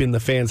issues keeping the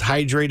fans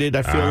hydrated,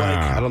 I feel like.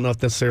 I don't know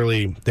if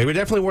necessarily. They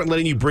definitely weren't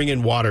letting you bring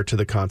in water to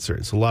the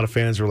concert. So a lot of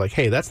fans were like,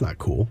 hey, that's not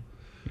cool.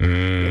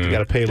 You got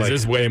to pay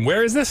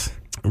where is this?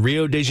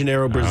 Rio de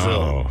Janeiro,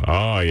 Brazil.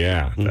 Oh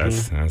yeah.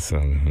 That's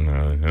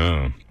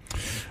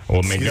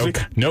We'll make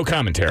no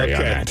commentary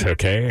on that,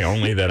 okay?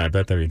 Only that I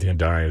bet that he did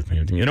die.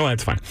 You know what?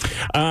 It's fine.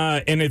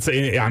 And it's, I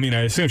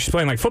assume she's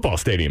playing like football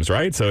stadiums,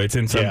 right? So it's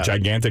in some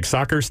gigantic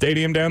soccer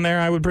stadium down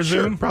there, I would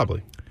presume? Sure,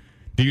 probably.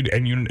 Do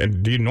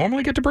you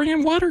normally get to bring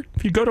in water?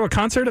 If you go to a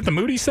concert at the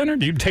Moody Center,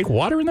 do you take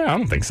water in there? I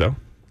don't think so.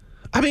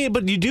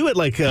 But you do it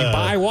like... you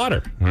buy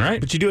water, all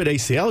right? But you do it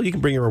ACL, you can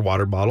bring your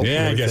water bottle.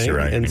 Yeah, I guess you're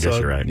right. And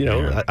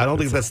you're right. I don't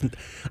think that's...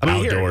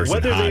 outdoors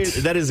whether and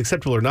that is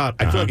acceptable or not,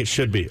 I feel like it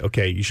should be.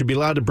 Okay, you should be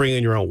allowed to bring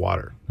in your own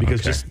water.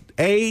 Because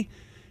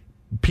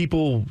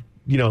people,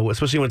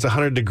 especially when it's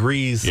 100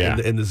 degrees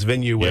in this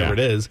venue, wherever it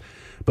is,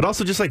 but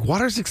also just like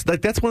water's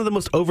that's one of the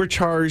most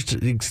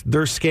overcharged,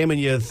 they're scamming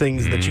you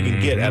things that you can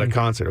get at a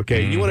concert.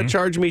 Okay, you want to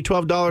charge me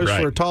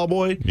 $12 for a tall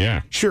boy?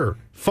 Yeah. Sure.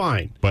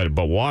 Fine. But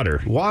water.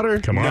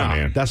 Come on,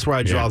 man. That's where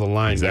I draw the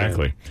line.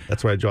 Exactly. Man.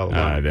 That's where I draw the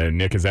line.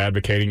 Nick is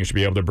advocating you should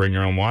be able to bring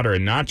your own water,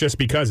 and not just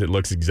because it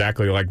looks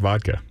exactly like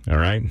vodka, all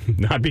right?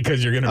 Not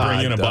because you're going to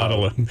bring in a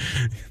bottle of...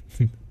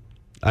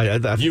 I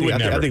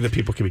think that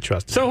people can be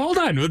trusted. So hold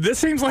on. This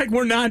seems like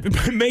we're not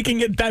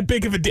making it that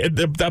big of a deal.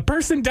 The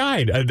person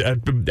died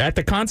at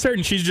the concert,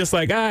 and she's just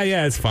like,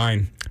 yeah, it's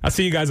fine. I'll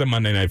see you guys on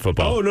Monday Night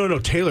Football. Oh, no.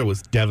 Taylor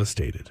was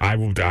devastated.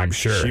 I'm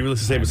sure. She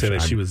released a statement saying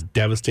that she was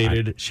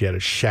devastated. She had a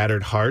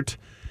shattered heart.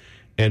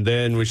 And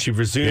then when she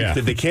resumed,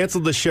 they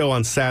canceled the show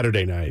on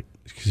Saturday night.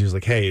 She was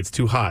like, hey, it's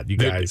too hot, you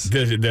guys.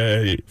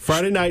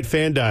 Friday night,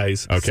 fan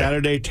dies. Okay.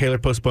 Saturday, Taylor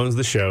postpones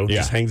the show.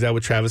 Just hangs out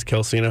with Travis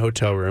Kelce in a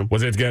hotel room.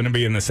 Was it going to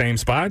be in the same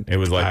spot? It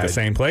was like the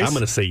same place? I'm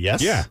going to say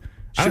yes. Yeah.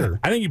 Sure.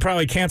 I think you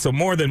probably cancel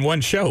more than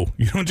one show.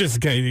 You don't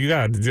just, you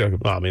got to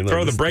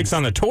throw the brakes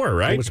on the tour,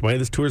 right? How much money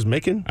this tour is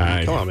making?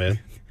 Come on, man.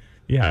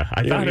 Yeah,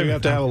 I thought you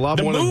have to have a lot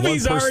more. The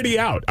movie's already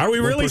out. Are we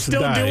really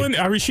still doing?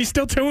 Are she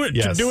still doing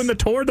the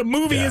tour? The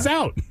movie is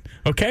out.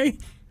 Okay.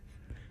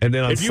 And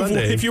then on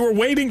Sunday, if you were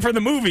waiting for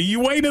the movie, you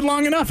waited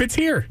long enough. It's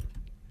here.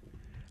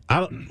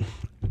 I'm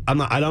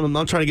not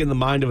trying to get in the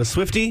mind of a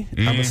Swiftie.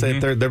 I'm gonna say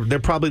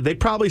they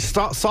probably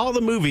saw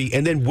the movie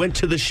and then went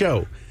to the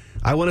show.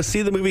 I want to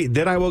see the movie,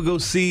 then I will go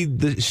see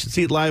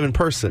it live in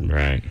person.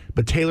 Right.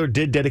 But Taylor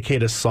did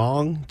dedicate a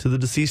song to the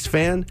deceased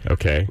fan.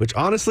 Okay. Which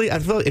honestly, I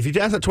feel if you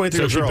ask that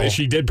 23-year-old girl,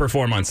 she did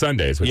perform on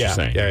Sundays. What you're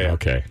saying? Yeah.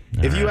 Okay.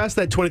 If you ask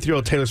that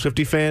 23-year-old Taylor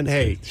Swiftie fan,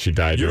 hey, she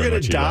died. You're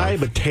gonna die,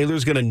 but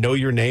Taylor's gonna know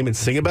your name and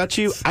sing about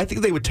you. I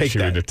think they would take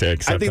that.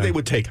 I think they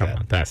would take that.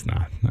 On, that's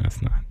not.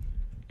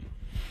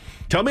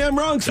 Tell me I'm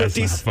wrong,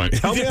 Swifties.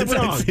 Tell me I'm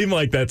wrong. It doesn't seem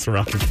like that's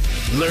wrong.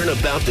 Learn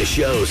about the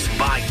shows,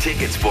 buy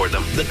tickets for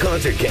them, the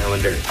concert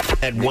calendar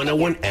at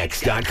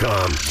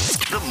 101x.com.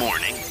 The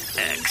Morning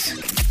X.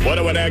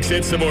 101X,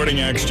 it's the Morning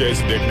X.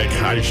 Jason Dick, Nick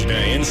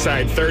Hajda.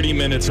 Inside 30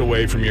 minutes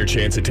away from your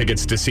chance at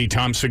tickets to see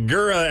Tom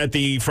Segura at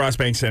the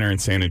Frostbank Center in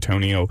San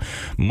Antonio,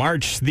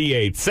 March the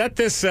 8th. Set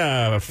this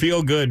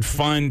feel-good,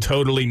 fun,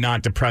 totally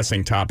not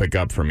depressing topic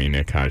up for me,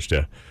 Nick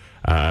Hajda.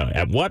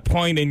 At what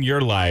point in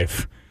your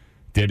life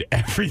did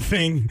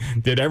everything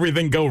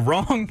go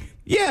wrong?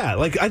 Yeah,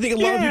 like I think a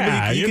lot of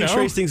people, you can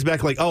trace things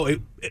back like,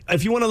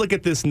 if you want to look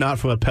at this not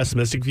from a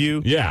pessimistic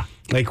view,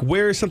 like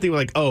where is something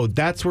like,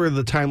 that's where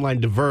the timeline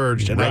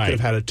diverged and I could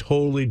have had a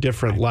totally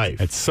different life.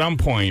 At some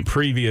point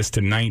previous to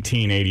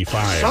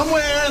 1985.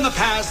 Somewhere in the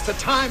past, the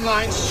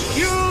timeline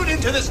skewed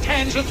into this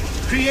tangent,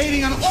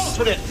 creating an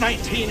alternate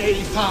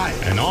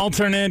 1985. An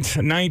alternate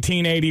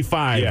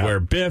 1985 where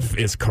Biff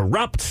is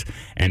corrupt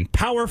and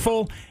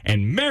powerful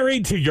and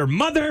married to your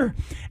mother,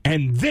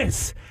 and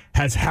this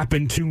has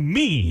happened to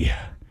me.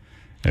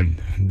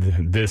 And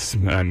this,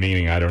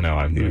 meaning, I don't know.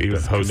 He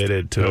was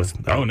committed to...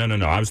 Oh,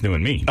 no. I was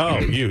doing me. Oh,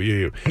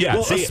 you. Yeah,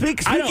 well, see,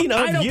 speaking I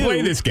of don't you...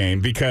 play this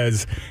game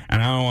because...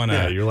 And I don't want to...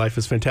 Yeah, your life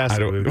is fantastic.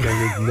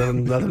 There's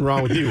nothing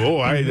wrong with you.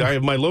 I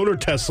have my loaner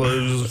Tesla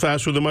is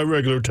faster than my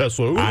regular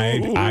Tesla.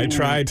 I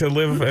try to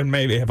live, and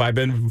maybe have I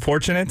been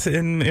fortunate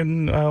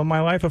in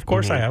my life? Of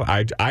course I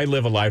have. I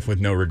live a life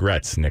with no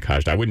regrets, Nick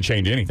Hajda. I wouldn't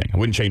change anything. I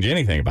wouldn't change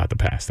anything about the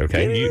past,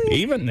 okay?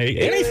 Even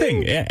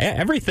anything,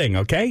 everything,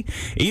 okay?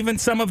 Even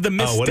some of the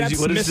missteps,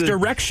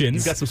 misdirections.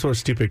 You've got some sort of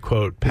stupid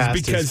quote.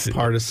 Past is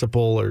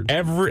participle, or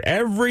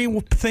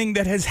everything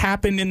that has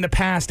happened in the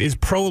past is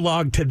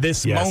prologue to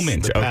this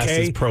moment. The past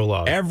is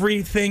prologue.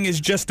 Everything is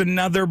just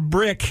another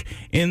brick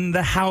in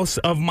the house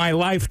of my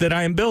life that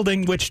I am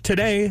building, which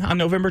today, on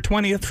November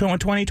 20th,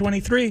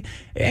 2023,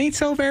 ain't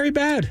so very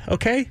bad.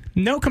 Okay,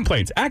 no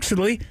complaints.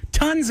 Actually,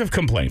 tons of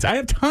complaints. I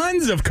have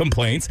tons of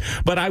complaints,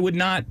 but I would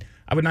not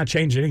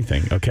change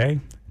anything. Okay.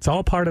 It's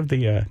all part of the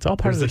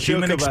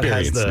human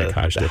experience, Nick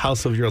Hajda. The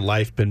house of your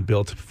life been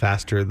built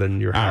faster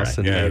than your house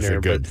in Maine.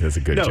 That's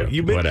a good joke.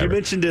 You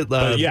mentioned it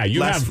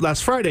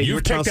last Friday.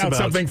 You've picked out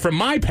something from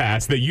my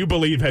past that you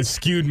believe has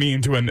skewed me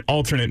into an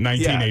alternate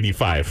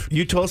 1985.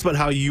 You told us about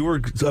how you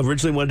were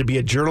originally wanted to be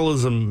a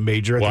journalism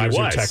major at the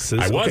University of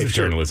Texas. I was a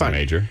journalism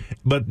major.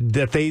 But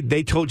that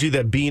they told you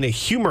that being a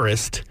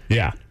humorist,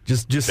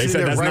 just sitting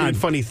there writing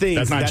funny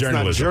things, that's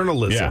not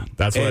journalism. Yeah,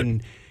 that's what...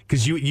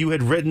 Because you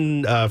had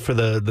written for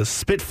the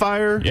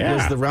Spitfire,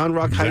 was the Round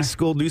Rock High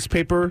School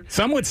newspaper.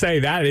 Some would say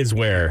that is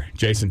where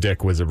Jason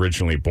Dick was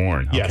originally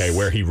born,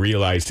 where he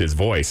realized his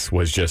voice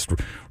was just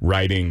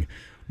writing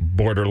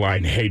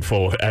borderline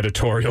hateful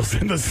editorials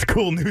in the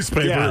school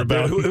newspaper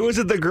about who was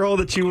it? The girl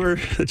that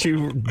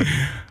you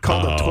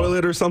called a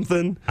toilet or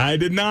something? I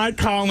did not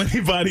call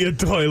anybody a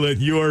toilet.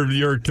 You're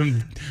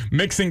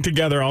mixing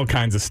together all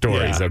kinds of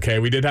stories. Okay,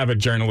 we did have a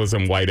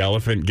journalism white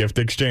elephant gift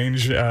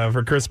exchange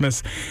for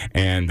Christmas,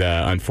 and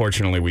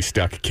unfortunately we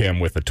stuck Kim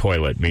with a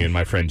toilet. Me and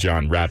my friend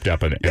John wrapped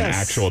up an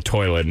actual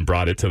toilet and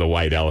brought it to the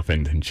white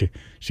elephant, and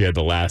she had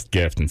the last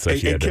gift, and so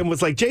Kim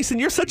was like, "Jason,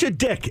 you're such a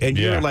dick," and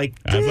you're like,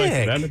 "Dick." I was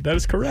like, that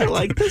is correct. I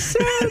like the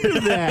sound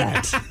of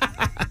that.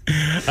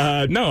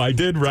 No, I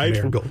did write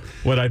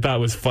what I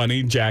thought was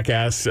funny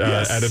jackass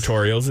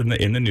editorials in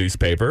the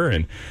newspaper,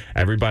 and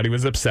everybody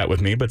was upset with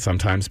me. But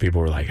sometimes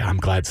people were like, "I'm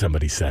glad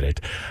somebody said it."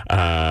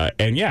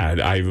 And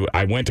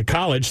I went to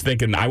college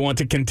thinking I want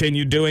to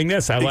continue doing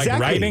this. I like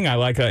writing. I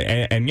like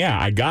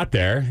I got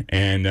there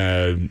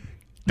and.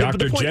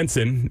 Dr.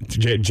 Jensen,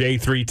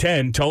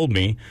 J310, told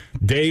me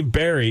Dave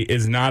Barry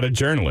is not a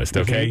journalist,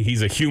 okay?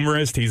 He's a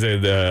humorist. He's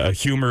a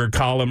humor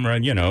column,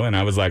 and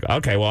I was like,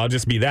 okay, well, I'll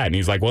just be that. And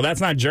he's like, well,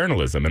 that's not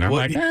journalism. And I'm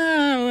like,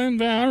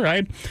 all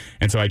right.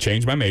 And so I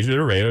changed my major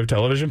to radio,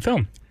 television,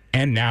 film.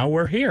 And now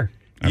we're here.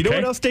 You know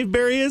what else Dave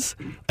Barry is?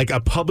 Like a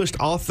published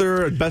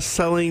author, a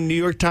best-selling New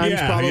York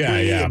Times, probably,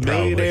 a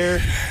millionaire.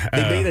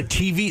 They made a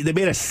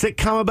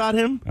sitcom about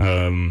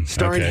him,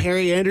 starring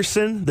Harry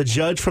Anderson, the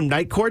judge from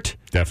Night Court.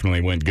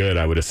 Definitely went good,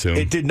 I would assume.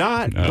 It did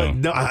not, but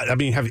no. I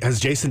mean, has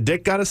Jason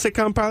Dick got a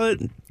sitcom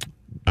pilot?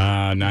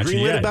 Not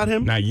yet. About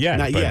him? Not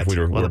yet.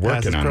 We're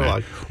working on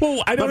that.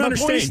 Well, I don't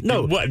understand.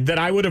 That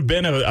I would have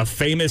been a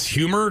famous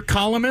humor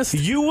columnist?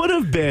 You would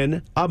have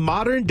been a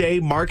modern-day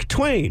Mark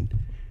Twain.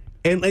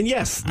 And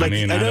yes, I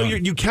know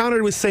you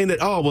countered with saying that,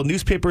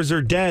 newspapers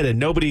are dead and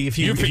nobody, if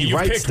you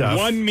write stuff.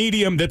 One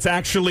medium that's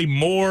actually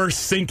more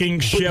sinking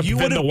ship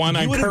than the one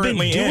I'm currently in. You would have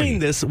been doing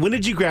this. When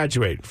did you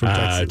graduate from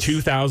Texas?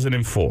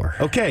 2004.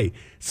 Okay.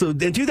 So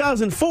in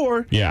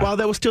 2004, while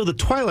that was still the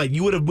twilight,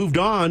 you would have moved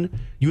on.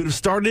 You would have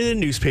started in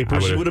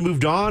newspapers. You would have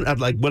moved on at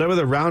whatever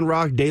the Round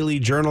Rock Daily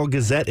Journal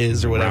Gazette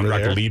is or whatever.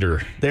 Round Rock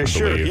Leader.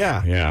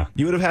 Yeah.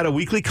 You would have had a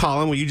weekly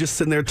column where you just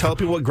sitting there telling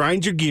people what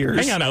grinds your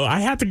gears. Hang on, I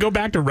have to go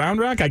back to Round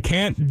Rock. I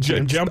can't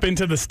jump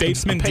into the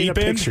Statesman deep end.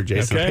 Paint a picture,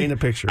 Jason. Okay? Paint a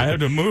picture. I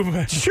have to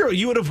move. Sure,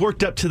 you would have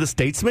worked up to the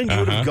Statesman. You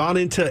would have gone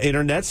into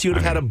internets. You would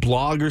have had a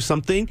blog or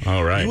something.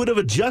 All right. You would have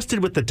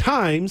adjusted with the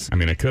times. I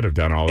mean, I could have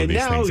done all of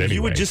these things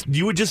anyway. And now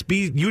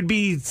you would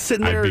be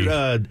sitting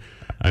there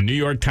A New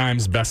York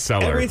Times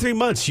bestseller. Every 3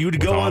 months, you would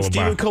go on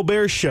Stephen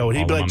Colbert's show, and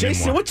he'd be like,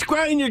 Jason, what's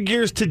grinding your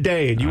gears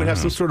today? And you would have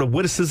some sort of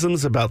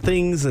witticisms about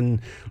things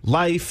and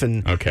life, and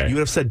you would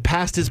have said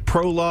past his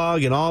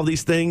prologue and all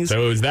these things.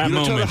 So it was that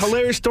moment. You would tell a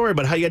hilarious story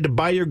about how you had to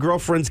buy your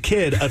girlfriend's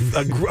kid a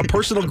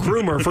personal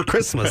groomer for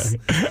Christmas.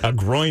 A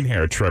groin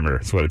hair trimmer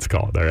is what it's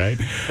called, all right?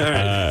 All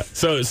right.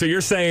 So you're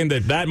saying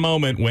that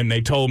moment when they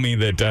told me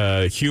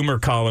that humor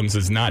columns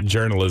is not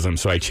journalism,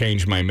 so I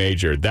changed my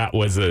major, that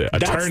was a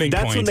turning point.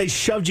 That's when they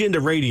shoved you into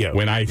radio.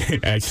 When I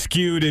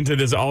skewed into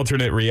this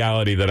alternate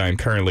reality that I'm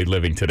currently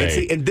living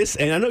today. And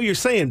I know you're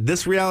saying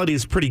this reality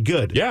is pretty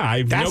good. Yeah, I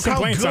have no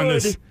complaints on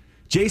this.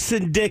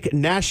 Jason Dick,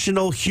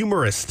 national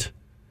humorist,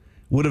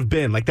 would have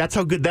been. Like, that's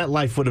how good that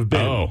life would have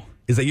been. Oh.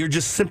 Is that you're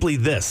just simply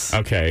this.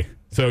 Okay.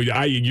 So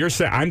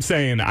I'm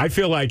saying I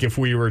feel like if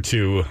we were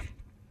to,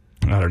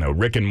 I don't know,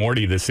 Rick and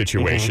Morty this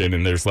situation,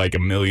 and there's like a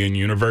million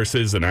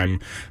universes,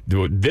 and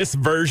this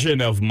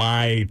version of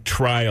my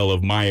trial,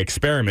 of my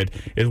experiment,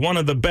 is one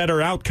of the better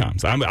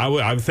outcomes. I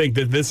would think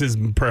that this is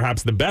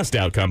perhaps the best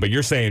outcome, but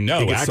you're saying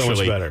no, actually, so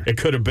much better. It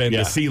could have been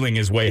the ceiling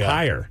is way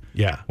higher.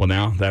 Yeah. Well,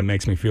 now that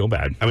makes me feel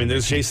bad. I mean,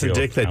 there's Jason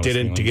Dick that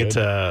didn't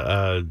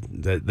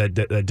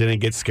didn't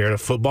get scared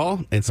of football,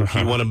 and so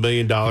he won $1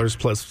 million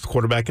plus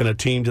quarterback in a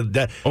team.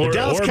 The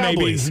Dallas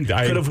Cowboys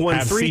could have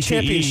won 3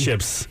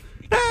 championships.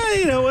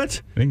 You know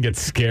what? I didn't get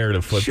scared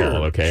of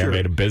football, okay? Sure. I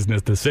made a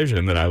business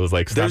decision that I was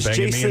like, stop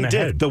banging Jason me in the Dick,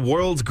 head. the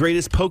world's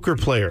greatest poker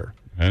player.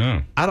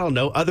 I don't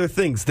know, other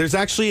things. There's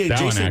actually a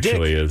Jason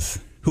Dick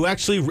who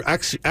actually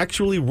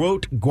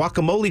wrote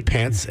Guacamole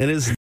Pants and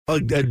is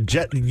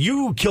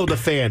you killed a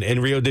fan in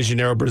Rio de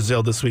Janeiro,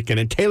 Brazil this weekend,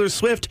 and Taylor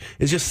Swift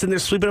is just sitting there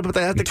sweeping up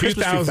at the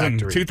Christmas tree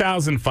factory.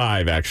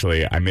 2005,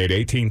 actually, I made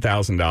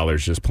 $18,000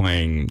 just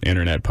playing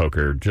internet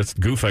poker, just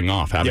goofing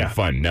off, having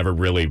fun, never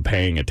really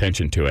paying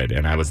attention to it.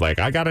 And I was like,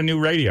 I got a new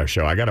radio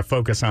show. I got to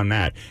focus on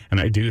that.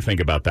 And I do think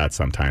about that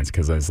sometimes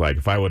because I was like,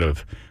 if I would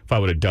have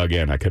dug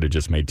in, I could have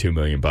just made $2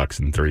 million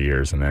in 3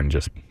 years and then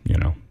just,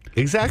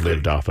 Exactly.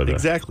 lived off of it.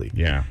 Exactly.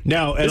 Yeah.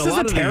 Now, this is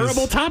a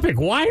terrible topic.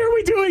 Why are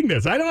we doing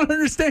this? I don't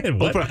understand.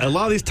 What? A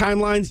lot of these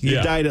timelines, you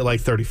died at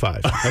like 35.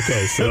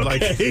 Okay, so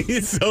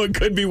so it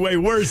could be way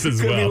worse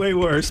as well. Could be way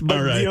worse,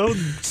 but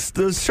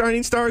the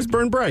shining stars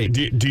burn bright.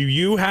 Do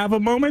you have a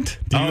moment?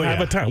 Do you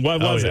have a time?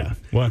 What was it?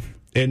 What?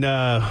 And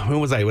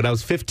when was I? When I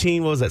was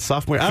 15, what was that,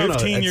 sophomore? I don't know.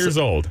 15 years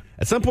old.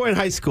 At some point in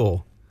high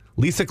school,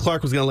 Lisa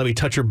Clark was going to let me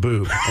touch her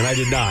boob, and I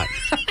did not.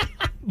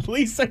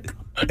 Lisa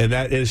And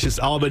it's just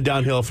all been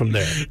downhill from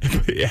there.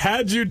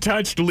 Had you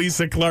touched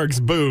Lisa Clark's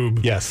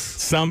boob, yes,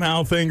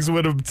 somehow things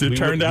would have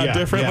turned out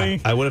differently.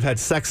 Yeah. I would have had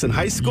sex in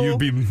high school.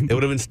 It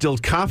would have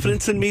instilled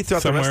confidence in me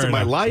throughout the rest of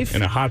my life.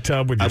 In a hot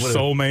tub with your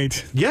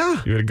soulmate.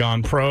 Yeah. You would have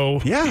gone pro.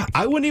 Yeah.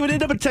 I wouldn't even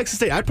end up at Texas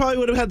State. I probably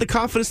would have had the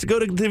confidence to go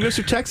to the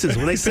University of Texas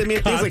when they sent me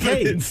things like,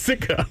 hey,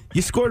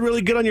 you scored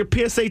really good on your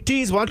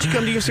PSATs. Why don't you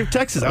come to University of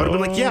Texas? I would have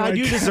been like, yeah, I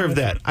do deserve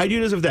that. I do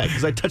deserve that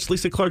because I touched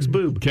Lisa Clark's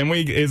boob.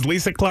 Is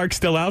Lisa Clark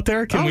still out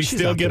there? Can we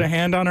still get a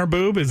hand on her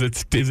boob? Is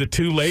it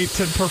too late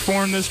to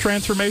perform this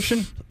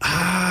transformation?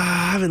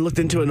 I haven't looked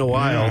into it in a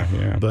while.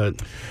 Yeah.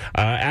 But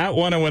at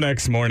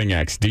 101X Morning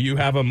X, do you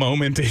have a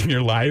moment in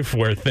your life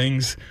where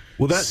things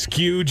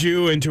skewed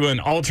you into an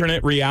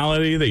alternate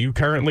reality that you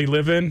currently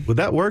live in? Would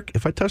that work?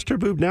 If I touched her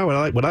boob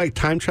now, would I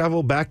time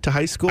travel back to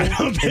high school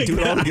and do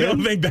it all again? I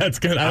don't think that's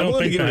good. I don't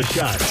think give it a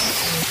shot.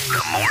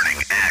 The Morning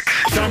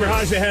X. Time for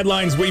Hajda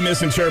headlines. We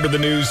misinterpret the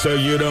news so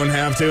you don't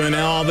have to. And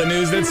all the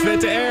news that's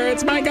fit to air,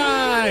 it's my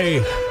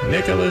guy,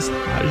 Nicholas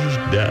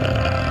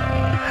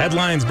Hajda.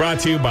 Headlines brought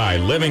to you by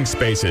Living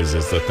Spaces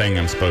is the thing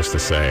I'm supposed to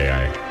say,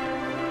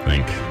 I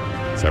think,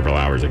 several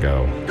hours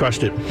ago.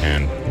 Crushed it.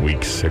 And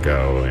weeks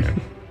ago.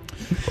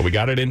 But we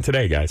got it in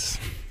today, guys.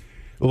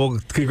 Well,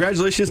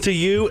 congratulations to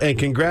you, and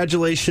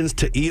congratulations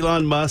to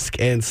Elon Musk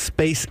and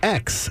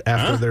SpaceX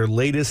after their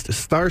latest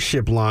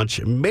Starship launch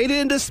made it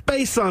into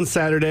space on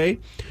Saturday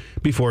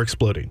before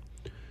exploding.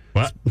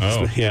 What?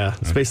 Oh. Yeah.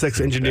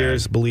 SpaceX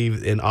engineers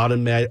believe an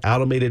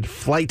automated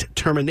flight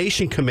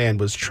termination command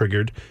was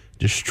triggered,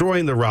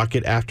 destroying the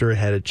rocket after it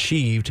had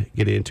achieved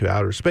getting into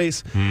outer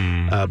space.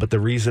 But the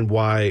reason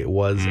why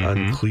was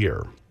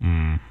unclear.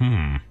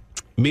 Mm-hmm.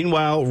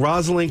 Meanwhile,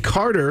 Rosalind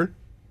Carter...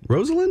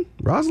 Rosalind?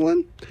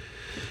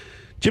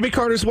 Jimmy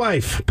Carter's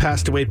wife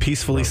passed away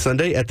peacefully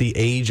Sunday at the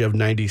age of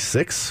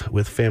 96,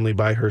 with family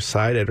by her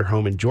side at her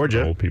home in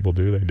Georgia. Old people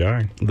do, they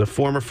die. The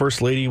former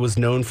First Lady was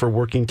known for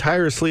working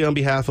tirelessly on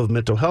behalf of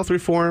mental health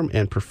reform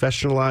and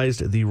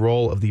professionalized the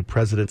role of the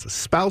president's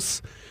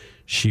spouse.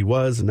 She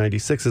was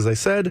 96, as I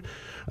said.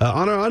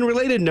 On an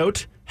unrelated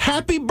note,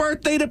 happy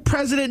birthday to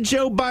President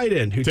Joe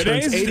Biden, who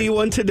turns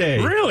 81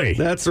 today. Really?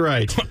 That's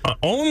right.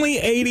 Only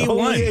 81?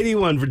 Only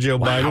 81 for Joe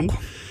Biden.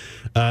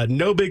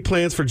 No big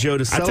plans for Joe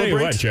to celebrate. I'll tell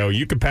you what, Joe,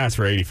 you could pass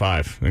for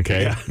 85,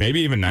 okay? Yeah.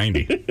 Maybe even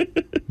 90.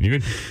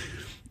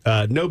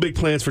 No big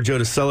plans for Joe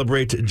to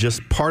celebrate,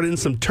 just pardon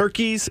some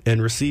turkeys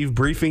and receive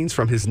briefings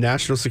from his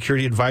national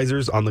security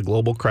advisors on the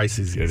global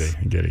crises.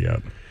 Giddy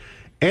up.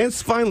 And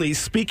finally,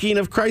 speaking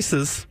of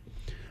crisis,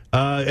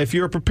 If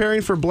you're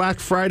preparing for Black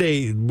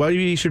Friday, well,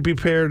 you should be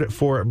prepared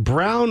for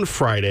Brown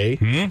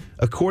Friday.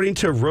 According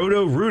to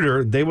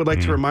Roto-Rooter, they would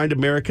like to remind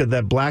America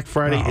that Black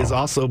Friday is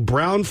also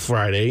Brown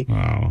Friday,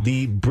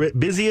 the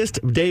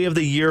busiest day of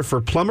the year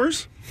for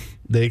plumbers.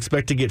 They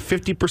expect to get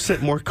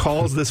 50% more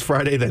calls this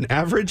Friday than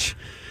average.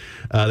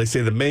 They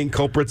say the main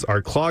culprits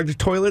are clogged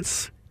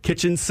toilets,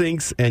 kitchen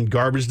sinks, and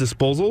garbage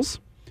disposals.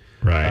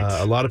 Right.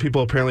 A lot of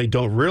people apparently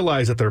don't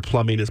realize that their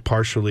plumbing is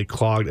partially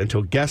clogged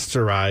until guests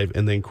arrive,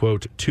 and then,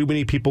 quote, too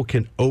many people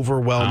can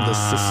overwhelm the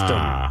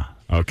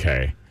system.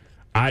 Okay.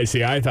 I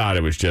thought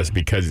it was just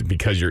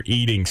because you're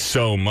eating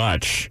so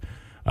much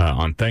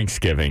on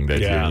Thanksgiving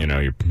that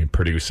you're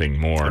producing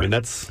more. I mean,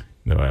 that's...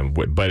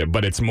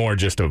 But it's more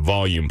just a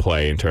volume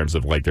play in terms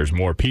of like there's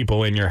more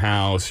people in your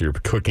house, you're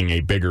cooking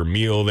a bigger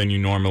meal than you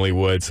normally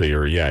would, so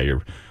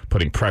you're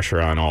putting pressure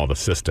on all the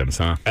systems,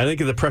 huh? I think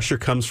the pressure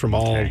comes from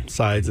all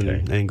sides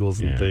and angles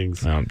and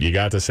things. You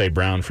got to say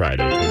Brown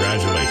Friday.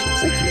 Congratulations.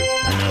 Thank you.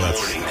 I know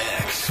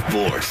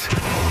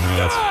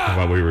that's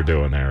what we were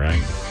doing there,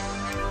 right?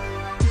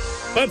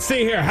 Let's see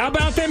here. How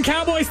about them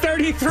Cowboys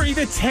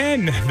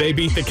 33-10? They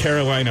beat the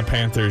Carolina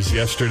Panthers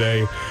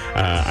yesterday.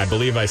 I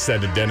believe I said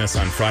to Dennis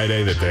on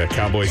Friday that the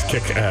Cowboys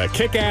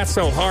kick ass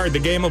so hard the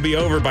game will be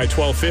over by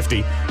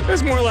 12:50. It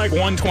was more like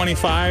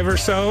 1:25 or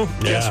so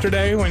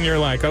yesterday when you're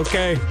like,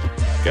 okay,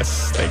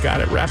 guess they got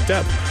it wrapped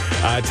up.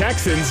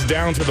 Texans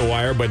down to the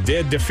wire, but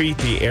did defeat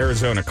the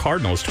Arizona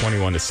Cardinals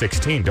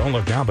 21-16. Don't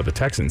look now, but the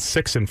Texans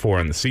 6-4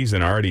 in the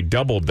season, already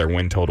doubled their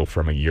win total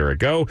from a year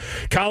ago.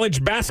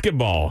 College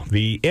basketball,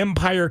 the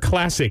Empire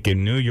Classic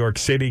in New York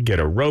City get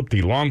a rope.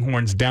 The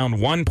Longhorns down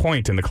 1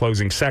 point in the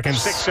closing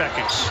seconds. 6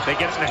 seconds. They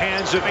get it in the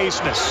hands of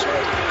Asmus.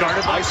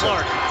 Guarded by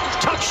Clark.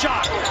 Tough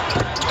shot.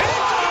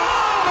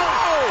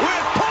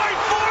 With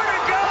 .4 to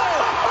go,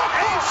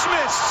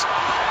 Asmus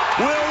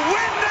will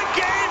win the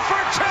game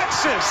for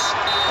Texas.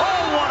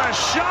 Oh, what a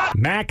shot.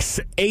 Max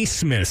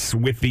Asmus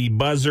with the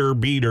buzzer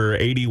beater,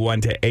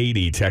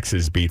 81-80.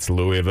 Texas beats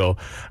Louisville.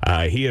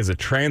 He is a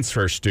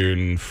transfer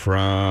student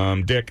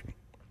from Dick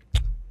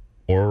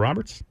Oral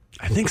Roberts.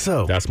 I think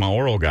so. That's my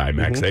oral guy,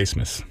 Max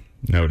Asmus.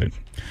 Noted.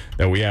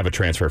 That we have a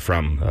transfer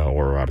from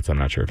Oral Roberts. I'm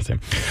not sure if it's him.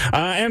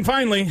 And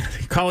finally,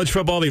 college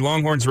football, the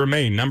Longhorns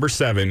remain number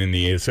 7 in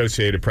the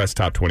Associated Press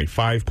Top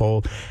 25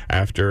 poll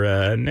after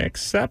an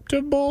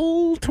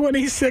acceptable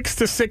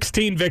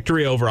 26-16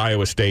 victory over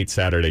Iowa State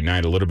Saturday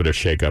night. A little bit of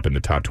shakeup in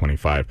the top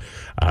 25.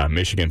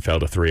 Michigan fell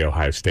to 3.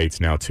 Ohio State's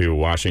now 2.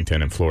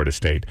 Washington and Florida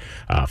State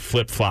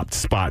flip-flopped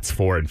spots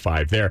 4 and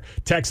 5 there.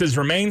 Texas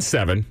remains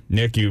 7.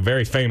 Nick, you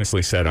very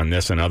famously said on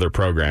this and other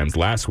programs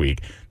last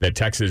week that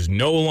Texas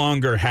no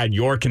longer had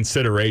your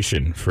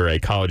consideration for a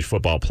college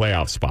football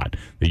playoff spot,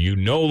 that you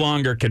no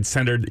longer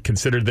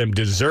considered them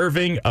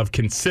deserving of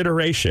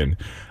consideration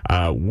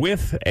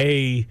with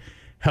a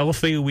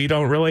healthy, we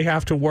don't really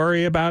have to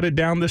worry about it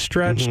down the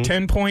stretch,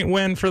 10-point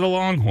win for the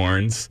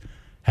Longhorns.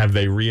 Have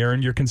they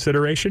re-earned your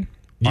consideration?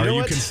 Are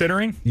you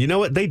considering? You know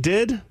what? They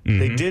did.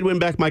 They did win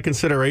back my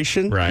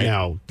consideration. Right.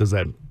 Now, does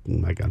that,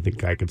 I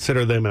think I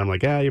consider them, and I'm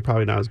like, you're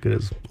probably not as good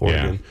as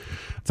Oregon. Yeah.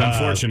 It's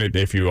unfortunate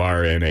if you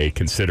are in a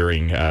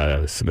considering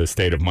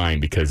state of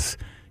mind because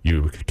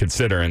you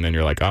consider and then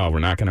you're like, oh, we're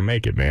not going to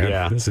make it, man.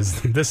 Yeah.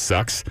 This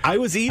sucks. I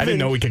didn't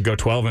know we could go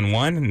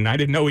 12-1, and I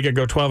didn't know we could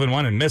go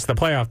 12-1 and miss the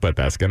playoff, but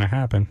that's going to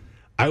happen.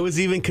 I was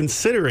even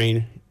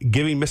considering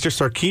giving Mr.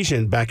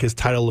 Sarkisian back his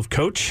title of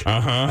coach.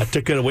 I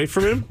took it away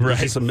from him. Right.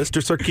 Just a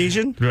Mr.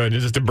 Sarkisian. Right,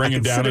 just to bring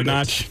him down a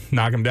notch,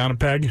 knock him down a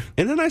peg.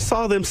 And then I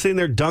saw them sitting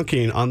there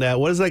dunking on that,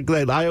 what is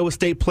that Iowa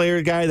State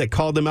player guy that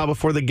called them out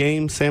before the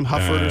game, Sam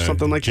Hufford or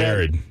something like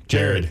that?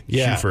 Jared.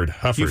 Yeah.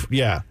 Hufford.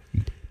 Yeah.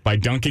 By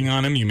dunking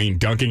on him, you mean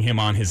dunking him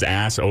on his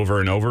ass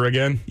over and over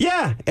again?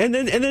 Yeah, and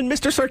then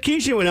Mr.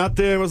 Sarkisian went out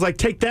there and was like,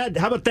 "Take that!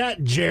 How about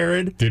that,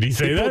 Jared?" Did he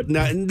say that?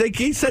 No,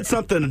 he said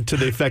something to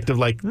the effect of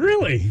like,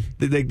 "Really?"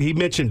 He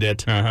mentioned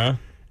it. And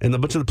a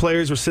bunch of the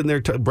players were sitting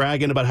there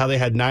bragging about how they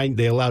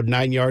allowed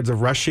 9 yards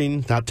of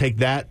rushing. Now take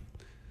that.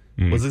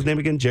 What's his name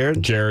again?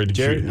 Jared.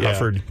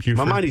 Hufford.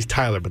 My mind he's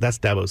Tyler, but that's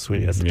Dabo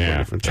Swinney. That's a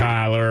different thing.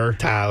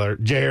 Tyler.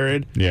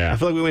 Jared. Yeah. I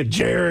feel like we went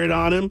Jared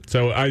on him.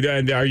 So are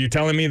you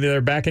telling me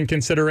they're back in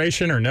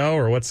consideration or no?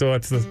 Or what's your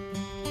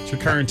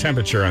current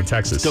temperature on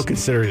Texas? Still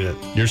considering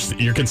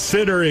it. You're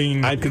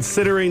considering. I'm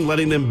considering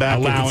letting them back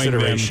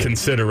in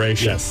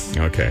consideration. Yes.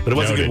 Okay. But it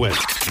was a good win.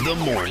 The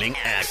Morning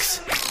X.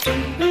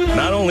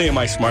 Not only am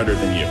I smarter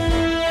than you,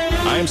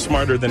 I am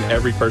smarter than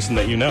every person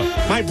that you know.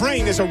 My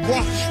brain is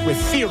awash with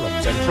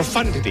theorems and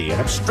profundity and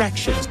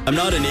abstractions. I'm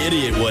not an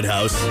idiot,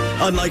 Woodhouse,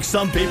 unlike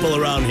some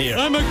people around here.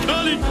 I'm a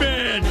college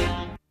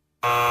man.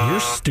 You're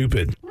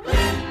stupid.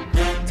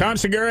 Tom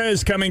Segura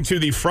is coming to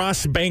the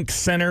Frostbank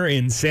Center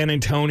in San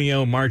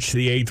Antonio March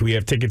the 8th. We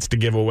have tickets to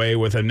give away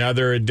with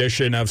another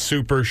edition of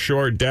Super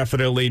Short,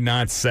 Definitely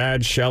Not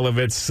Sad,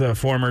 Shelevitz's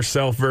former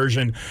self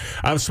version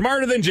of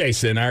Smarter Than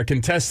Jason. Our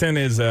contestant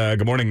is,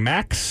 good morning,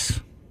 Max.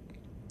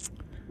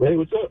 Hey,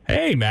 what's up?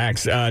 Hey,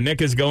 Max.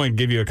 Nick is going to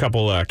give you a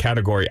couple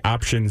category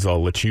options.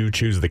 I'll let you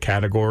choose the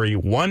category.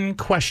 One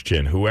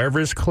question. Whoever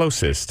is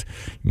closest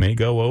may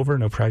go over.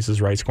 No Price is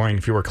Right scoring.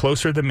 If you were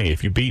closer than me,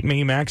 if you beat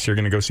me, Max, you're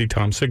going to go see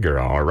Tom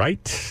Segura. All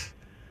right?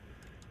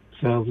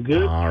 Sounds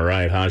good. All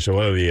right, Hasha.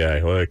 What are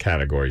the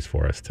categories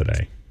for us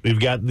today? We've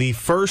got the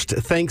first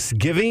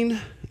Thanksgiving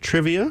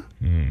trivia,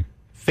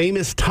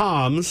 famous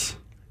Toms,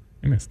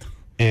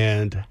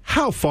 and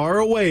how far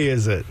away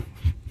is it?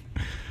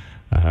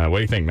 What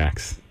do you think,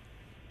 Max?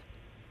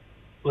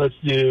 Let's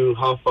do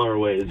how far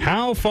away is it?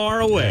 How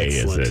far away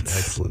is it?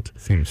 Excellent.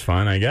 Seems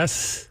fun, I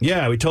guess.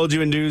 Yeah, we told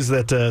you in news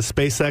that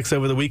SpaceX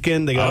over the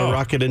weekend, they got a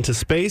rocket into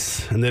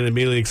space and then it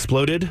immediately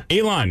exploded.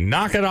 Elon,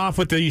 knock it off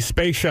with the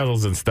space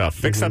shuttles and stuff.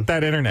 Fix up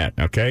that internet,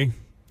 okay?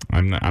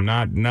 I'm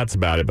not nuts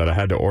about it, but I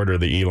had to order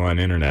the Elon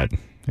internet.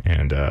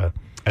 And I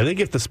think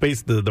if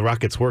the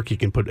rockets work, you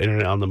can put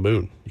internet on the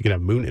moon. You can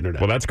have moon internet.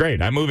 Well, that's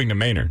great. I'm moving to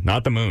Maynard,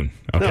 not the moon.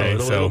 Okay,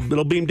 no,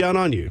 it'll beam down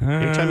on you.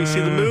 Anytime you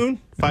see the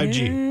moon,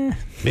 5G.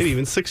 Maybe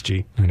even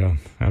 6G. I don't.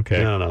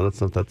 Okay. No,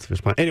 that's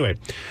just fine. Anyway,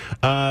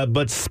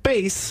 but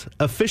space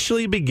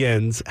officially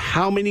begins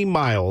how many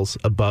miles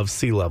above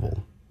sea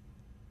level?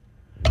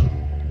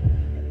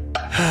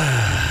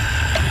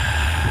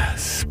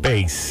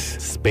 Space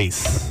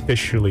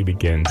officially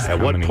begins.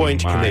 At what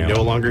point can they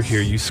no longer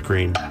hear you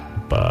scream?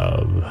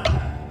 Above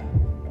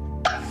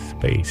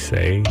space,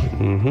 eh?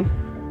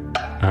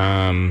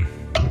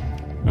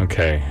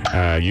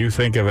 Okay. You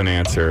think of an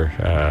answer,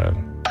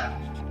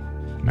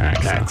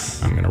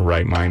 Max. I'm going to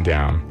write mine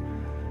down.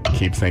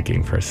 Keep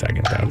thinking for a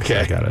second, though. Okay.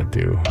 I got to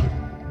do.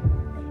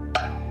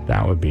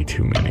 That would be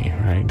too many,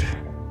 right?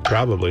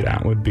 Probably.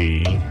 That would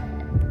be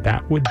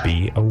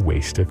a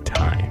waste of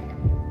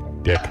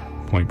time. Dick,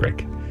 Point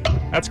Break.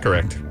 That's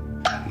correct.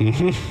 I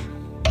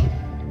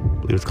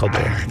believe it's called the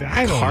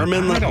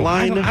Kármán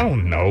line. I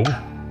don't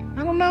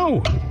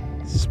know.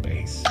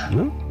 Space.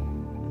 No?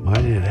 Why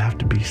did it have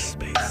to be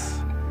space?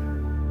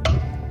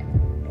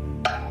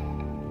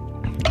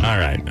 All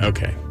right.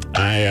 Okay.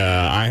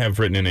 I have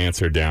written an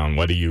answer down.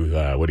 What do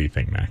you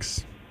think,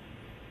 Max?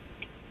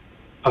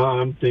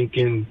 I'm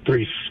thinking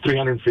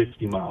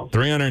 350 miles.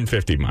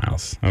 350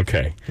 miles.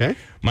 Okay.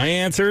 My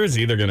answer is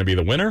either going to be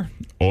the winner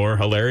or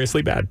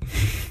hilariously bad.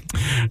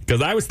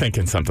 Because I was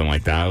thinking something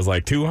like that. I was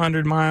like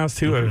 200 miles.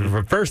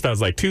 First, I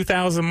was like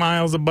 2,000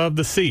 miles above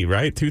the sea,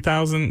 right?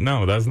 2,000.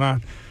 No, that's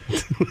not.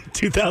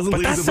 2,000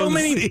 leagues that's so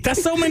many. the sea.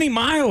 That's so many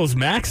miles,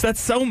 Max.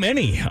 That's so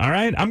many. All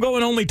right, I'm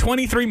going only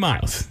 23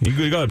 miles.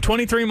 You go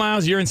 23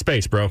 miles. You're in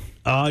space, bro.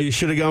 You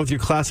should have gone with your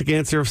classic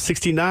answer of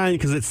 69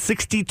 because it's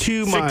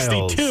 62 miles.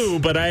 62,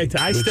 but I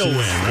still win,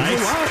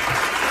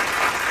 right?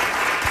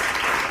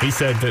 He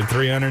said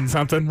 300 and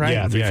something,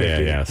 right?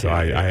 Yeah. So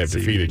I have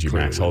defeated you,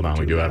 Max. Hold on,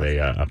 we do have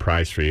a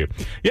prize for you.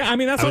 Yeah, I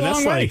mean that's a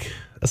long way.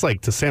 That's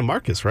like to San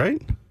Marcos,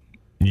 right?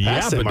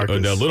 Yeah, but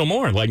a little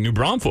more, like New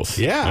Braunfels.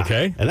 Yeah.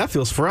 Okay. And that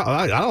feels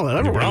I don't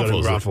ever want to go to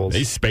New Braunfels.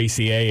 They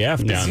spacey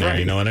AF down there,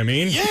 you know what I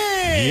mean?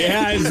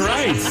 Yeah,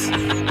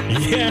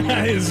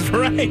 is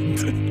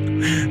right.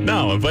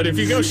 No, but if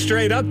you go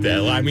straight up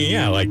there, I mean,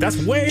 yeah, like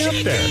that's way up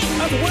there.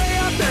 That's way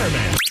up there,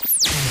 man.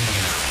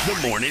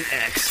 The Morning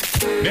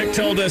X. Nick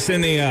told us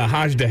in the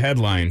Hajda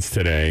headlines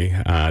today,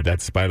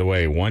 that's, by the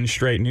way, one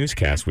straight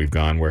newscast we've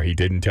gone where he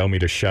didn't tell me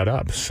to shut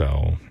up,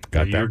 so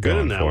got that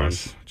going for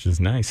us, which is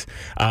nice.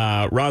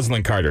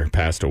 Rosalynn Carter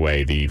passed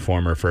away, the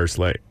former First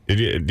Lady.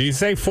 Did you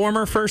say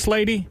former First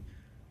Lady?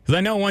 Because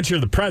I know once you're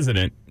the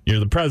president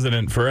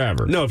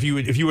forever. No, if you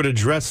would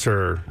address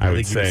her, I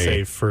think you would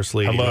say First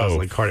Lady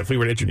Rosalynn Carter. If we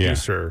were to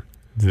introduce her.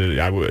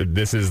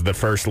 This is the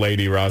First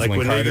Lady, Rosalynn Carter. Like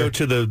when they go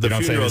to the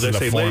funeral, they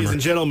say, ladies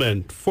and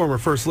gentlemen, former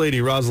First Lady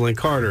Rosalynn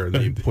Carter.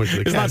 And you point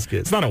to the casket.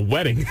 It's not a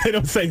wedding. They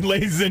don't say,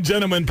 ladies and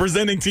gentlemen,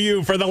 presenting to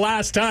you for the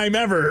last time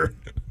ever.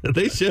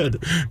 They should.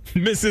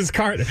 Mrs.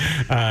 Carter.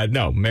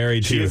 No,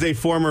 married to... She is a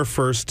former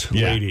First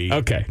Lady.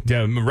 Okay.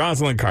 Yeah,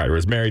 Rosalynn Carter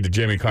was married to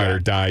Jimmy Carter,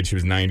 died. She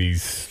was 90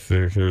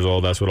 years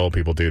old. That's what old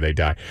people do. They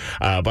die.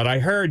 But I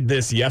heard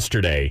this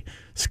yesterday.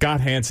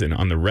 Scott Hansen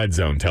on the Red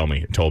Zone told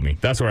me.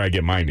 That's where I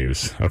get my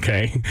news,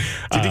 okay?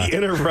 Did he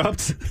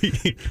interrupt?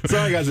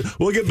 Sorry, guys.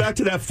 We'll get back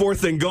to that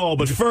 4th and goal,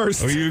 but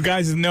first... Well, you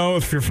guys know,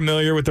 if you're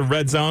familiar with the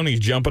Red Zone, he's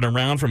jumping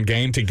around from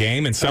game to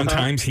game, and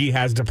sometimes he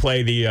has to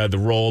play the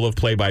role of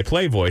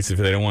play-by-play voice if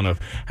they don't want to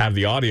have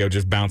the audio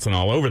just bouncing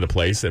all over the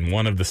place, and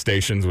one of the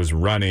stations was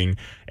running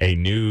a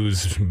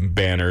news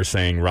banner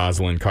saying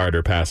Rosalynn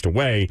Carter passed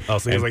away. Oh,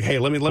 so he was like, hey,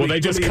 let me give you an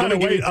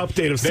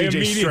update of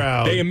C.J.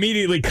 Stroud. They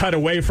immediately cut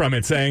away from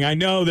it, saying, I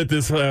know that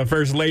this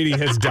First Lady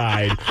has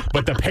died,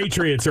 but the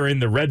Patriots are in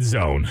the Red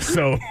Zone.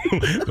 So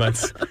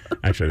that's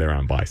actually they're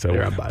on bye. So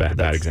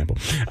bad example.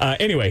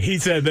 Anyway, he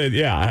said that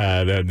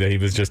that he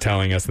was just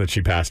telling us that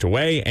she passed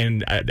away,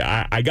 and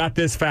I got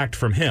this fact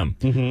from him.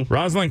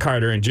 Rosalynn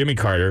Carter and Jimmy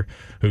Carter,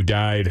 who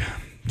died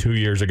 2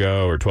 years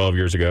ago or 12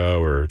 years ago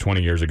or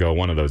 20 years ago.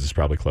 One of those is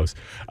probably close.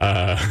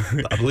 I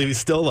believe he's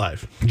still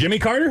alive. Jimmy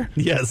Carter?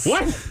 Yes.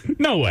 What?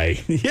 No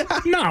way. Yeah.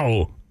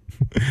 No.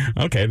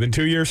 Okay, then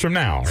 2 years from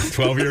now,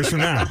 12 years from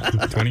now,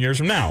 20 years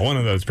from now, one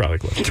of those probably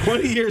close.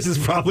 20 years is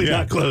probably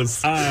not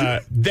close.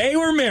 They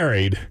were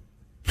married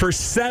for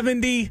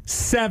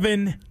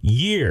 77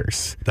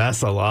 years.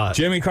 That's a lot.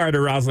 Jimmy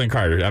Carter, Rosalind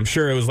Carter. I'm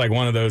sure it was like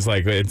one of those,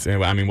 like, what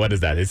is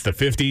that? It's the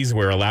 50s.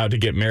 We're allowed to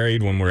get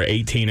married when we're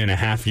 18 and a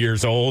half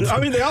years old. I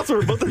mean, they also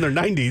were both in their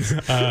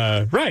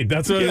 90s. Right.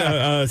 That's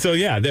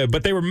what,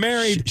 but they were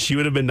married. She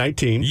would have been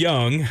 19.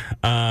 Young,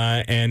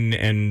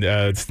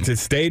 and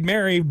stayed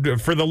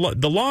married for the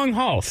long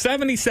haul,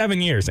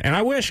 77 years. And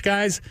I wish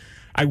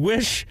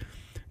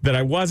that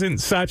I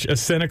wasn't such a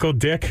cynical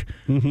dick.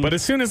 But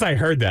as soon as I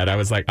heard that, I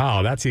was like,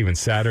 oh, that's even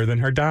sadder than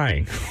her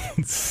dying.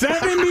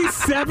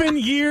 77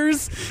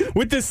 years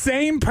with the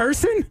same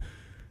person?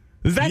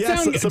 Does that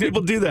sound some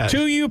people do that.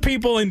 To you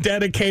people in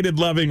dedicated,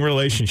 loving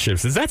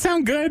relationships, does that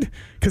sound good?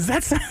 Because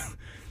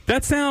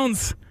that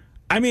sounds,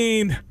 I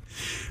mean...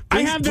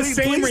 I have the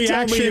same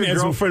reaction tell me your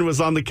as girlfriend was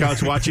on the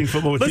couch watching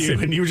football with you,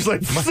 and you were just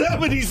like,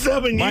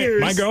 77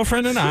 years. My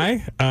girlfriend and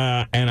I,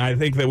 and I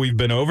think that we've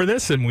been over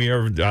this, and we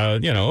are,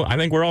 I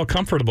think we're all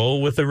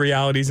comfortable with the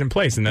realities in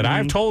place, and that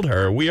I've told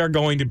her we are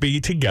going to be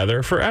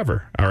together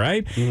forever, all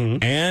right?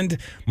 And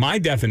my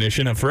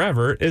definition of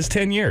forever is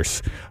 10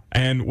 years.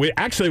 And we're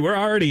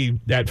already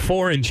at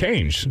 4 and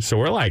change. So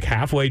we're like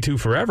halfway to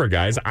forever,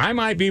 guys. I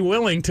might be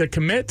willing to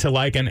commit to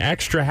like an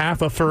extra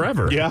half of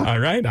forever. Yeah. All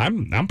right.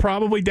 I'm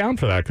probably down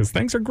for that because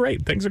things are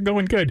great. Things are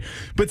going good.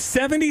 But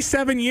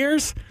 77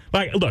 years?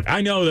 Like, look,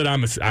 I know that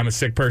I'm a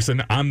sick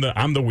person. I'm the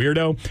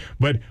weirdo.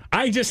 But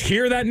I just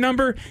hear that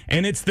number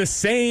and it's the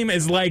same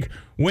as like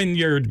when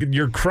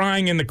you're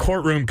crying in the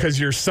courtroom because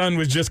your son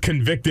was just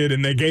convicted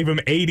and they gave him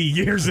 80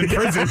 years in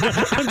prison.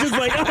 I'm just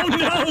like, oh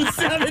no,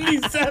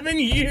 77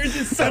 years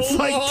is so That's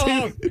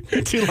long.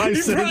 Like two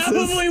life sentences. You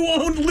probably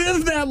won't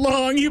live that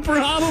long. You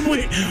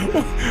probably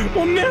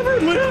will never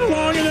live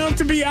long enough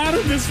to be out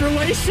of this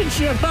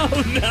relationship.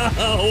 Oh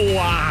no,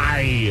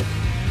 why?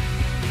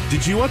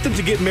 Did you want them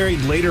to get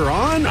married later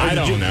on? Or I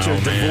don't know, to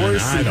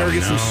divorce and her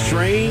get some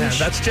strange? Yeah,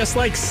 that's just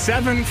like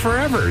 7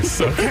 forevers,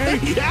 okay?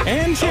 Yeah,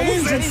 and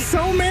change. It's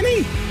so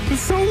many.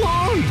 It's so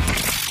long.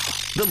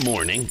 The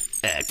Morning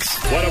X.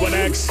 What up,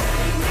 X?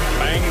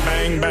 Bang,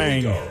 bang,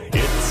 bang.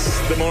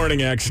 It's the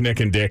Morning X,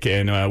 Nick and Dick,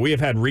 and we have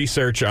had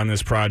research on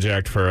this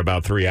project for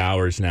about 3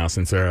 hours now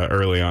since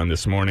early on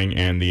this morning,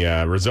 and the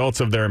results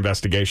of their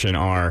investigation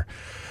are...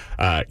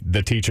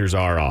 the teachers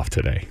are off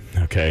today.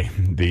 Okay,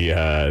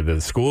 the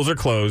schools are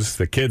closed.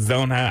 The kids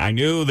don't have. I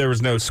knew there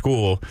was no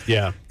school.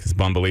 Yeah, because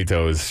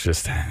Bumbleito is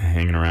just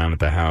hanging around at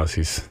the house.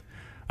 He's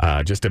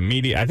just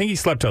immediate. I think he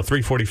slept till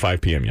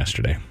 3:45 p.m.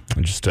 yesterday.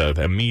 And just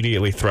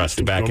immediately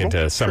thrust back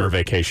into summer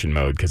vacation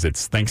mode because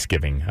it's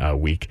Thanksgiving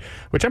week,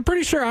 which I'm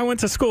pretty sure I went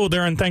to school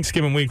during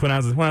Thanksgiving week when I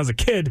was a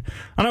kid.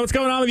 I don't know what's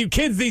going on with you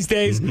kids these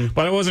days,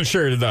 but I wasn't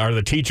sure. Are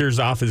the teachers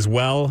off as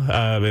well?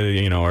 Are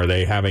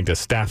they having to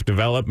staff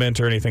development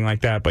or anything like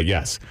that? But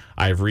yes,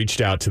 I've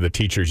reached out to the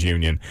teachers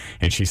union,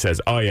 and she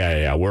says, "Oh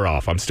yeah, we're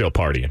off. I'm still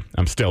partying.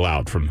 I'm still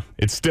out from.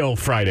 It's still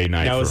Friday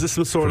night." Now, is this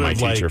some sort of my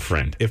like teacher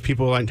friend? If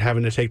people aren't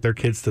having to take their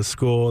kids to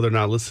school, they're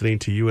not listening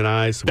to you and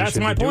I. So that's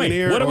my point.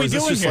 What are we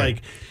doing here?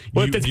 Like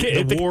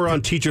the war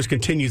on teachers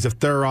continues. If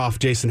they're off,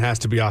 Jason has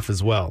to be off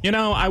as well. You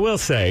know, I will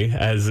say,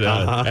 as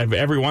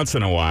every once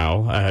in a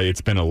while,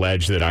 it's been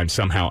alleged that I'm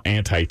somehow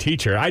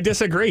anti-teacher. I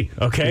disagree,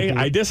 okay?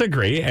 I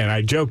disagree, and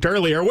I joked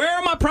earlier, where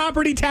are my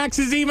property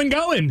taxes even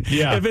going?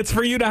 Yeah. If it's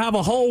for you to have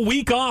a whole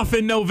week off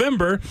in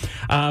November.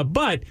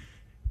 But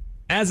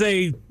as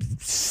a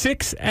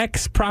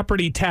 6X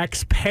property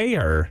tax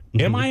payer,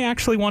 am I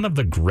actually one of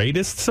the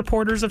greatest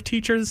supporters of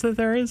teachers that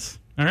there is?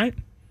 All right?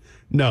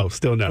 No,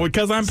 still no.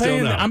 Because I'm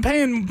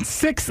paying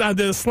 6 the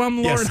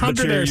slumlord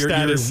hunter there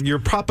status. Your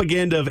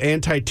propaganda of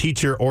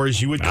anti-teacher, or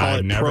as you would call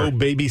it,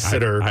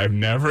 pro-babysitter. I've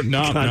never,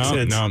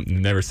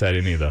 never said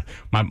any of the.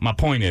 My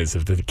point is,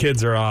 if the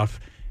kids are off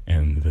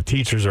and the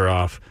teachers are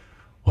off,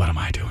 what am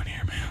I doing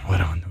here, man? What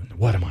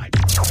am I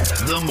doing?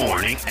 The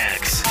Morning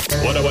X.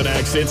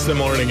 101X, it's the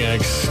Morning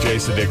X.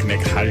 Jason Dick, Nick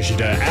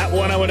Hajda at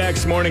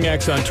 101X Morning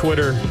X on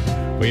Twitter.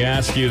 We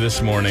ask you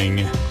this morning,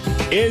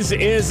 is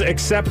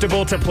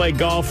acceptable to play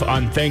golf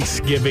on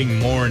Thanksgiving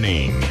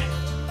morning?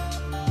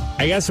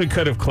 I guess we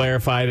could have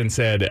clarified and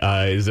said,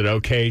 is it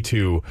okay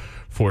to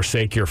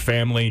forsake your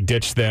family,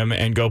 ditch them,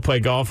 and go play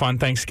golf on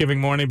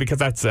Thanksgiving morning?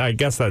 Because I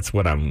guess that's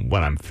what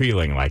I'm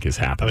feeling like is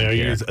happening. Are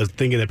you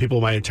thinking that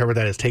people might interpret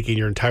that as taking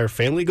your entire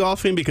family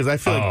golfing? Because I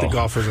feel like the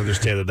golfers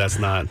understand that that's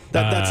not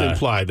that's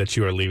implied that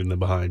you are leaving them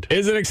behind.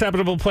 Is it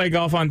acceptable to play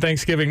golf on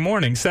Thanksgiving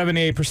morning?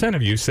 78%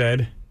 of you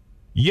said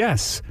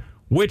yes,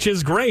 which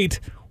is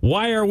great.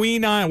 Why are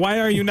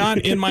you not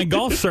in my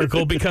golf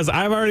circle? Because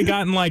I've already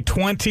gotten like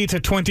 20 to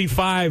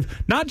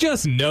 25, not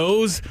just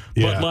no's,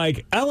 but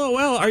like,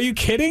 LOL, are you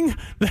kidding?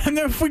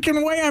 No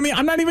freaking way. I mean,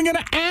 I'm not even going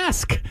to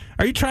ask.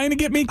 Are you trying to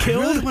get me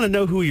killed? I really want to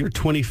know who your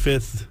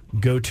 25th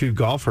go-to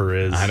golfer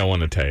is. I don't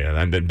want to tell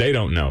you. They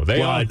don't know.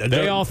 They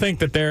all think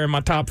that they're in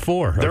my top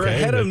 4. They're okay?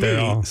 ahead of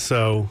me,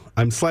 so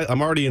I'm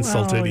already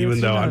insulted,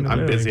 even though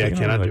I'm busy. I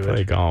cannot do it.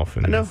 Play golf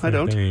and I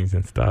don't. Things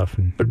and stuff.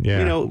 And, but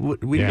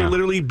you're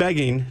literally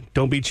begging.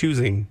 Don't be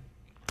choosing.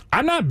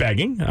 I'm not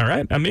begging. All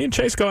right. Me and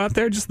Chase go out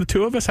there. Just the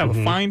two of us have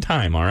a fine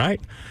time. All right.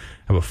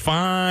 Have a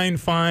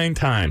fine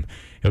time.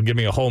 He'll give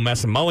me a whole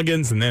mess of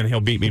mulligans, and then he'll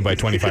beat me by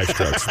 25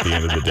 strokes at the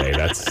end of the day.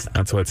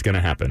 That's what's going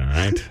to happen, all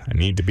right? I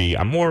need to be –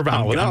 I'm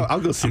I'll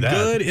go see that.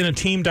 I'm good in a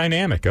team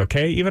dynamic,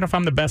 okay? Even if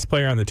I'm the best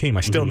player on the team,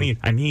 I still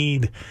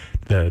need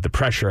the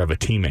pressure of a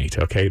teammate,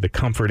 okay? The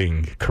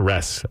comforting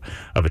caress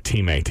of a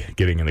teammate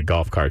getting in the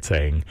golf cart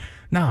saying,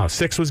 no,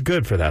 6 was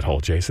good for that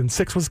hole, Jason.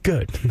 6 was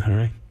good, all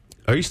right?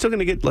 Are you still going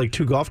to get like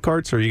 2 golf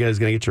carts, or are you guys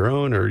going to get your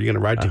own, or are you going to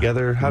ride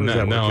together? How does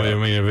that work out? I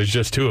mean, if it's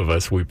just 2 of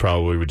us, we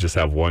probably would just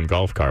have 1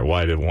 golf cart.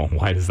 Why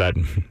does that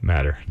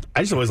matter?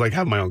 I just always like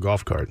having my own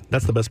golf cart.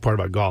 That's the best part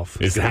about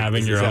golf. Is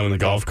having your own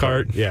golf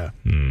cart? Yeah.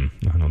 I'm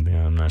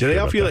not Do sure they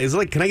all about feel that. is it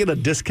like, can I get a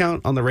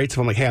discount on the rates if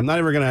I'm like, hey, I'm not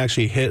ever going to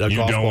actually hit a golf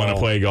ball? You don't want to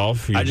play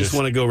golf? I just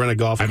want to go rent a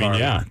golf cart. I mean,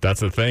 yeah,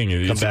 that's the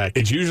thing. Come back.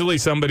 It's usually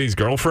somebody's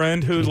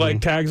girlfriend who like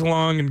tags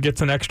along and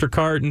gets an extra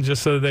cart and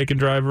just so they can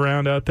drive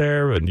around out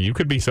there. But you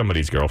could be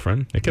somebody's girlfriend.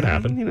 It could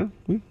happen. You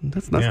know,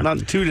 that's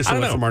not too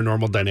dissimilar from our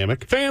normal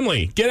dynamic.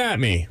 Family, get at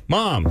me.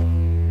 Mom,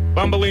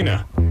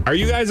 Bumbleina, are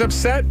you guys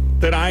upset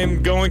that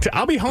I'm going to...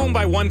 I'll be home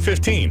by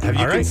 1:15. Have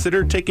you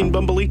considered taking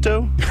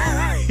Bumbleito?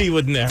 He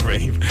would never.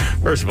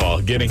 First of all,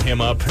 getting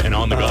him up and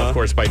on the golf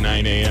course by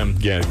 9 a.m.,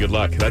 yeah, good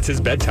luck. That's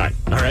his bedtime.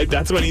 All right?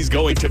 That's when he's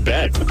going to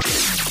bed.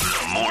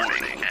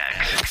 Morning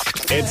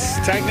X. It's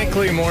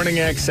technically Morning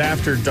X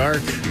After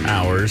Dark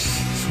hours,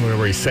 where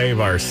we save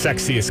our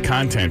sexiest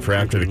content for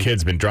after the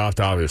kid's been dropped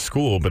off at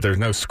school, but there's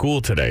no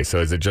school today. So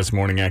is it just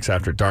Morning X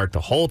After Dark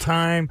the whole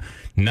time?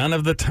 None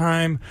of the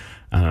time?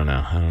 I don't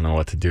know. I don't know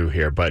what to do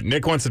here. But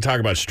Nick wants to talk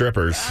about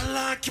strippers.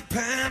 I like your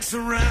pants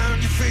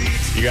around your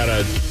feet. You got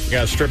a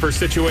stripper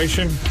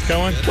situation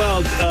going?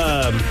 Well,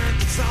 trying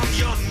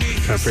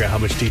to figure out how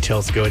much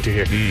details to go into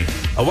here.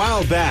 A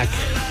while back,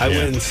 I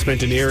went and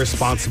spent an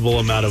irresponsible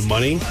amount of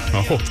money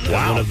at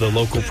one of the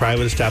local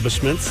private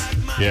establishments.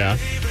 Yeah.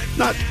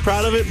 Not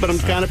proud of it, but I'm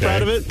kind of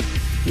proud of it.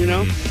 You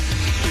know?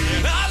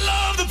 I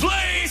love the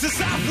place. It's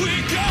how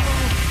we go.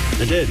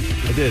 I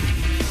did.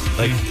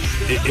 Like,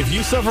 if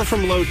you suffer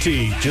from low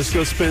T, just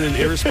go spend an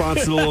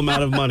irresponsible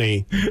amount of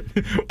money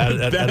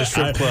at a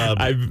strip club.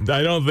 I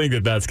don't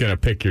think that's going to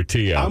pick your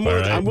T up.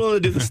 I'm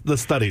willing to do the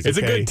studies. It's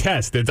a good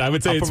test. I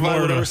would say I'll it's provide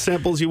more whatever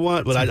samples you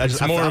want, but I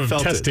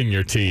felt testing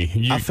your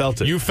T. I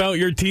felt it. You felt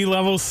your T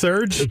levels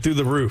surge through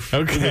the roof.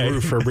 Okay, through the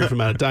roof for a brief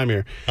amount of time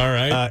here. All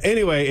right.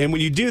 Anyway, and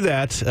when you do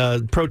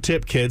that, pro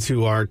tip, kids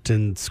who aren't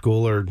in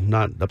school or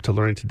not up to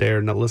learning today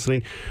or not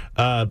listening,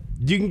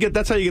 you can get.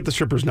 That's how you get the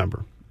stripper's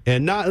number.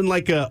 And not in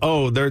like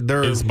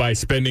they're is by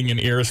spending an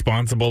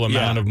irresponsible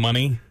amount of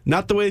money.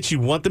 Not the way that you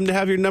want them to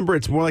have your number.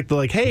 It's more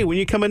like hey, when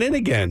you coming in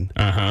again?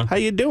 How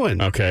you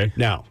doing? Okay.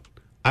 Now,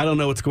 I don't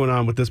know what's going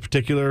on with this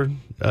particular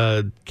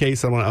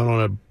case. I don't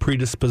want to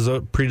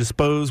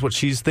predispose what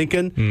she's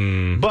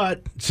thinking.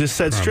 But just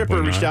said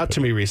stripper reached out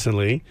to me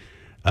recently.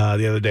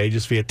 The other day,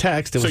 just via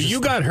text. So you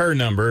got her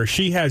number.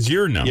 She has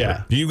your number.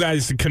 Yeah. Do you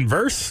guys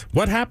converse?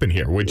 What happened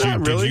here?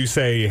 Did you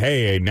say,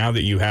 hey, now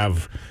that you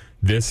have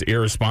this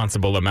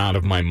irresponsible amount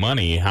of my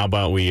money, how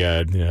about we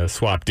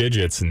swap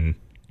digits and,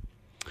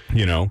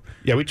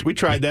 Yeah, we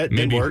tried that.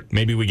 Didn't work.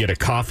 Maybe we get a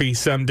coffee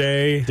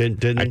someday.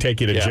 Didn't. I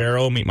take you to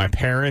Gerald, meet my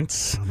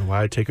parents. I don't know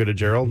why I take her to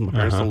Gerald. My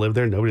parents don't live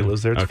there. Nobody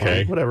lives there. It's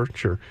fine. Whatever.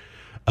 Sure.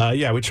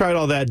 We tried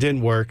all that.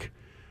 Didn't work.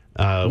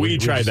 We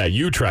tried that.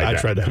 You tried that.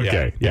 I tried that.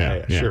 Okay.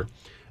 Yeah. Sure.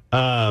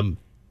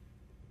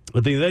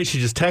 But the other day, she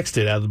just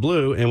texted out of the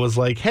blue and was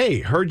like, hey,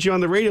 heard you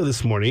on the radio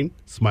this morning.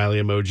 Smiley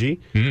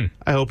emoji.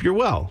 I hope you're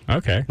well.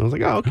 Okay. I was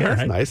like, oh, okay,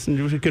 that's nice.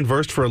 And we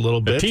conversed for a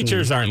little bit. The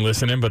teachers aren't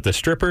listening, but the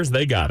strippers,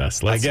 they got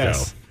us. Let's go.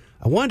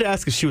 I wanted to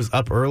ask if she was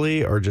up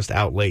early or just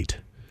out late.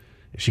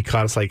 If she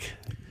caught us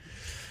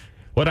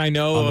what I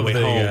know of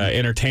the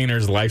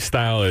entertainer's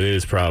lifestyle, it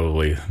is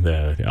probably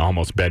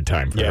almost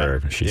bedtime for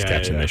her if she's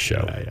catching this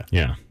show.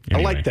 Yeah.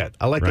 Anyway, I like that.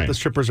 I like that the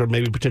strippers are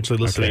maybe potentially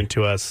listening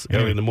to us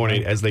early in the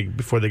morning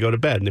before they go to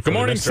bed. Good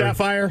morning,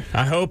 Sapphire.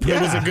 I hope it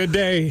was a good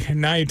day,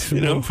 night.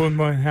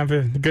 Have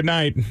a good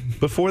night.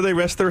 Before they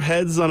rest their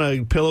heads on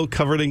a pillow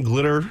covered in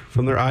glitter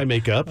from their eye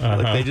makeup,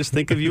 they just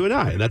think of you and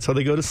I, and that's how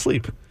they go to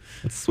sleep.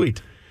 That's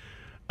sweet.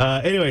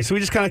 Anyway, so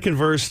we just kind of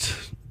conversed,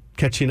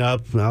 catching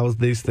up. How was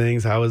these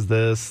things? How was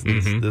this,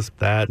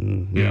 that,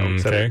 and et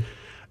cetera.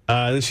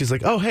 And then she's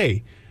like, "Oh,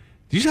 hey,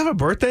 did you just have a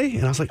birthday?"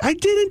 And I was like, "I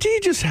did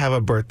indeed just have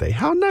a birthday.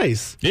 How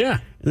nice." Yeah.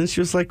 And then she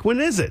was like, "When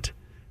is it?"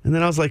 And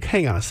then I was like,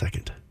 "Hang on a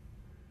second.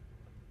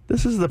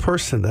 This is the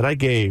person that I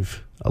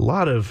gave a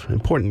lot of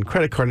important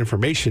credit card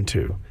information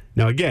to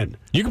Now, again,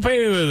 you can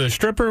pay with a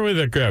stripper with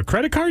a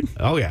credit card?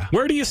 Oh, yeah.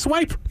 Where do you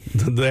swipe?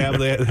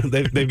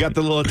 They've got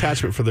the little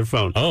attachment for their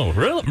phone. Oh,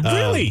 really?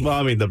 Well,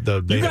 I mean,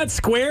 you got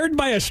squared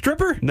by a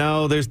stripper?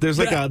 No, there's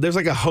like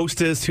a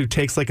hostess who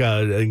takes like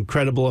an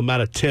incredible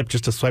amount of tip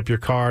just to swipe your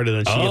card,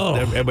 and then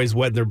everybody's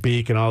wetting their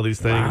beak and all these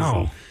things.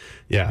 Wow.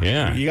 And,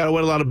 yeah. You got to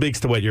wet a lot of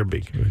beaks to wet your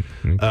beak.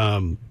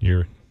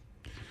 You're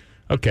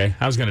okay.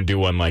 I was going to do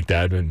one like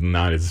that, but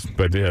not as.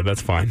 But yeah,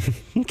 that's fine.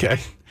 Okay,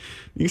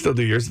 you can still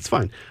do yours. It's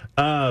fine.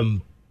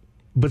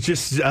 But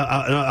just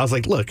I was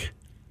like, look,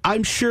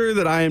 I'm sure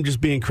that I am just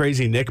being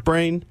crazy Nick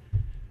brain,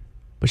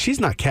 but she's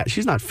not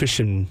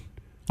fishing.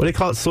 What do they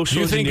call it?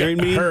 Social engineering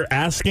me? Her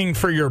asking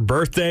for your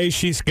birthday,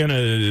 she's going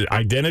to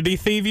identity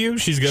thieve you?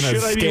 She's going to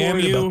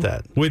scam you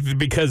about that?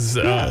 Because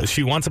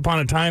she once upon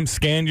a time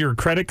scanned your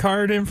credit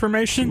card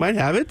information? She might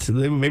have it.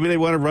 Maybe they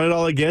want to run it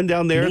all again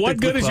down there. What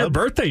good does your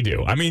birthday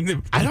do? I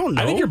mean, I don't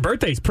know. I think your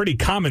birthday is pretty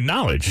common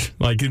knowledge.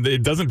 Like,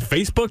 doesn't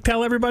Facebook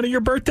tell everybody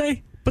your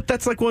birthday? But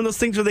that's like one of those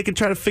things where they can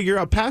try to figure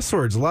out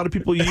passwords. A lot of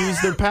people use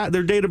their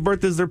date of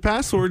birth as their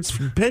passwords,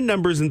 PIN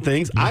numbers and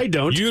things. I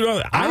don't. You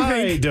don't.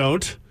 I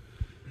don't.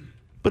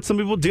 But some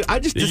people do.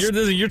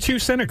 You're too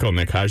cynical,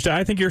 Nick Hajda.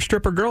 I think your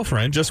stripper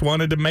girlfriend just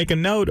wanted to make a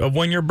note of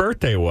when your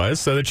birthday was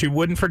so that she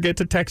wouldn't forget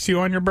to text you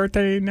on your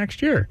birthday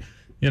next year.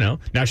 You know,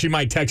 now she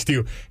might text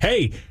you,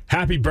 "Hey,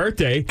 happy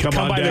birthday! Come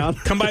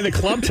by the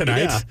club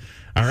tonight." Yeah.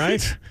 All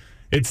right.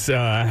 It's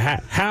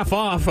half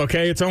off,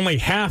 okay? It's only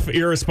half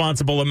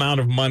irresponsible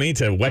amount of money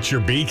to wet your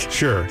beak.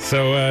 Sure.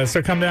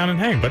 So come down and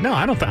hang. But no,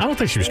 I don't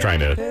think she was trying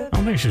to. I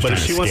don't think she was trying to scam you. But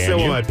if she wants to know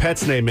what my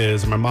pet's name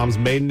is, my mom's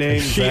maiden name.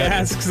 If she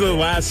asks the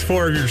last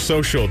four of your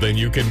social, then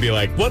you can be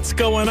like, "What's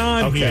going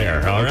on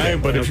here?" All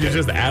right. But if she's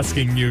just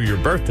asking you your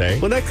birthday,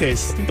 well, in that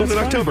case, it was in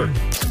October.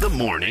 The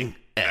Morning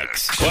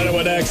X.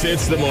 101X,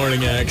 it's the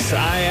Morning X.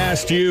 I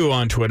asked you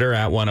on Twitter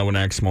at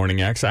 101X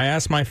Morning X. I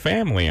asked my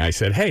family. I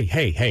said,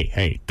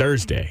 "Hey,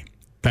 Thursday.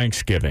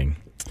 Thanksgiving.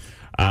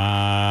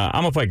 I'm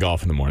going to play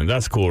golf in the morning.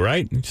 That's cool,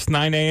 right? Just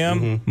 9 a.m.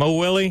 Mm-hmm. Mo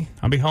Willie.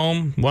 I'll be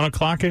home 1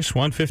 o'clock-ish,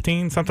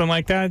 1:15, something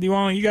like that.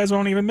 You guys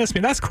won't even miss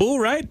me. That's cool,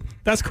 right?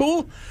 That's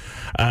cool.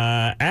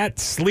 At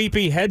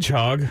Sleepy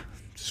Hedgehog,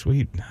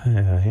 sweet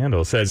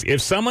handle, says,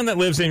 if someone that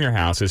lives in your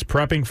house is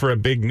prepping for a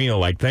big meal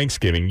like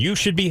Thanksgiving, you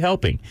should be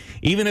helping.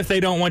 Even if they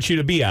don't want you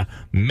to be a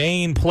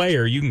main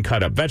player, you can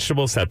cut up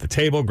vegetables, set the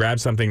table, grab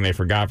something they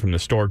forgot from the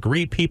store,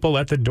 greet people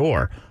at the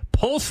door.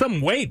 Pull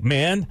some weight,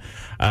 man.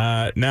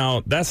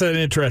 Now, that's an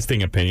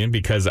interesting opinion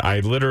because I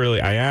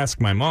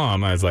asked my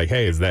mom, I was like,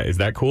 hey, is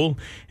that cool?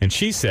 And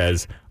she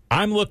says,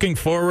 I'm looking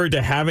forward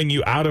to having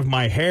you out of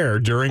my hair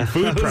during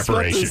food preparation.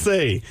 I was about to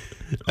say,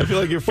 I feel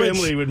like your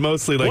family would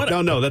mostly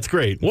no, that's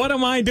great. What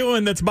am I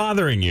doing that's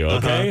bothering you,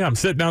 okay? I'm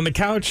sitting on the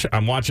couch.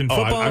 I'm watching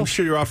football. I'm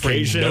sure you're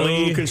offering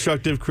no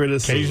constructive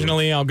criticism.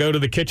 Occasionally, I'll go to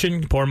the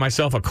kitchen, pour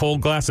myself a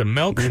cold glass of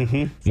milk,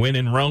 when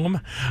in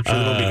Rome. Sure,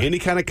 there won't be any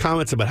kind of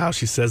comments about how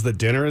she says that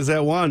dinner is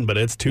at 1, but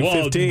it's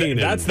 2:15.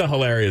 That's the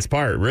hilarious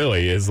part,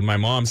 really, is my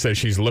mom says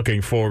she's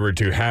looking forward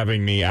to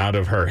having me out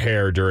of her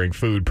hair during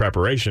food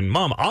preparation.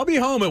 Mom, I'll be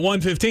home at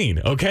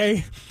 1:15,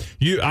 okay?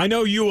 I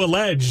know you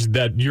allege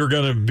that you're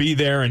going to be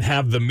there and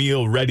have the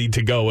meal ready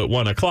to go at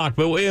 1 o'clock,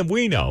 but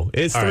we know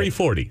it's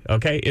 3:40.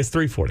 Okay, it's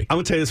 3:40. I'm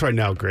gonna tell you this right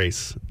now,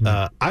 Grace.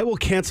 I will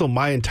cancel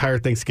my entire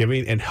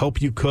Thanksgiving and help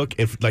you cook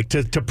if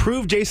to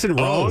prove Jason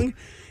wrong.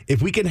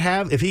 If we can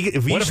have, if we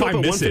show up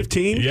at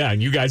 1:15, yeah,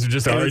 and you guys are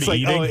just already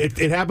eating. Oh,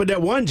 it happened at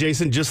 1,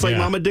 Jason, just like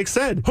Mama Dick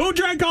said. Who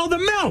drank all the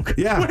milk?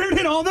 Yeah, where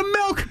did all the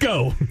milk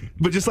go?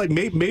 But just like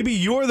maybe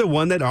you're the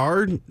one that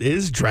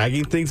is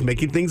dragging things,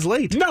 making things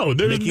late. No,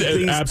 there's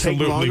absolutely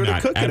take longer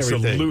not. to cook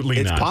Absolutely and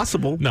everything. not. It's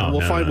possible. No,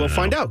 we'll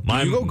find out.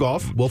 You go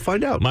golf. We'll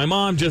find out. My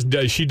mom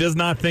she does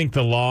not think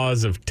the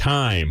laws of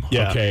time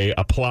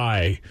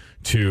apply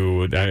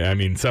to, I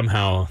mean,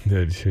 somehow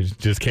she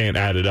just can't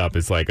add it up.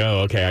 It's like,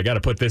 oh, okay, I got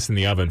to put this in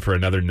the oven for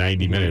another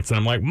 90 minutes. And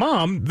I'm like,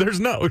 Mom,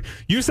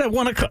 you said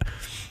 1 o'clock,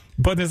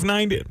 but it's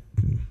 90.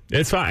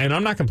 It's fine, and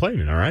I'm not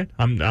complaining, all right?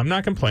 I'm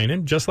not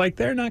complaining, just like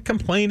they're not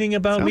complaining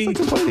about me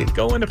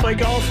going to play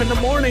golf in the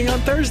morning on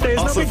Thursday.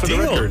 It's no big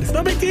deal. It's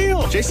no big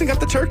deal. Jason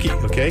got the turkey,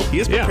 okay? He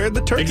has prepared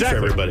the turkey for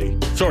everybody.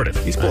 Sort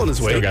of. He's pulling his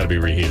weight. Still got to be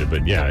reheated,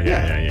 but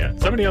yeah.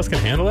 Somebody else can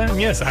handle that?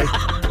 And yes,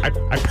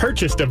 I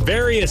purchased a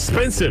very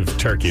expensive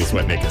turkey is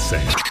what Nick is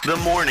saying. The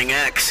Morning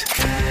X.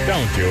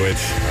 Don't do it,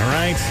 all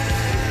right?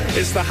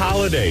 It's the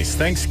holidays.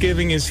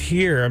 Thanksgiving is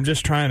here. I'm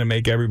just trying to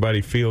make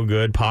everybody feel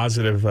good.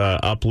 Positive,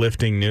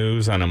 uplifting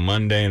news on a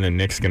Monday, and then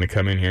Nick's going to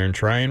come in here and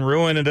try and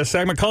ruin it. A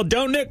segment called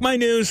Don't Nick My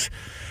News.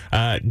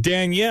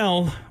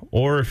 Danielle,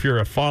 or if you're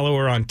a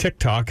follower on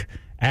TikTok,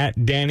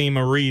 at Danny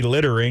Marie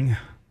Littering.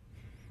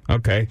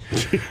 Okay.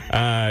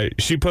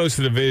 She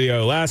posted a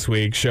video last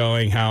week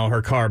showing how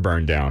her car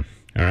burned down.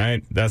 All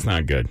right? That's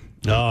not good.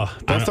 Oh,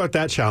 don't start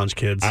that challenge,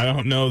 kids. I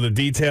don't know the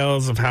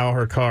details of how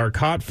her car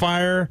caught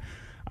fire.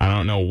 I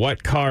don't know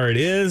what car it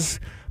is,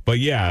 but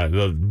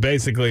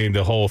basically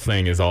the whole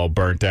thing is all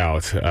burnt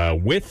out,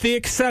 with the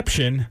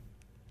exception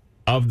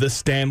of the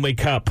Stanley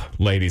Cup,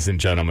 ladies and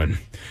gentlemen.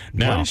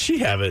 Now, why does she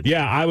have it?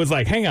 Yeah, I was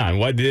like, hang on.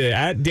 What?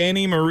 At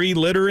Danny Marie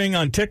Littering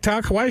on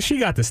TikTok, why has she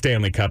got the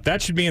Stanley Cup?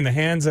 That should be in the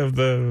hands of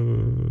the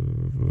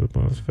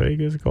Las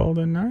Vegas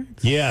Golden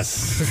Knights.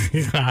 Yes.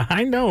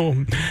 I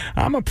know.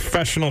 I'm a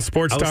professional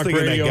sports talk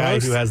radio that guy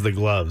host. who has the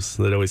gloves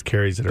that always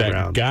carries it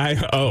around. That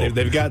guy? Oh.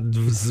 They've got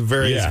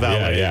various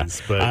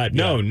valets. But,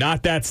 no,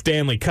 not that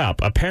Stanley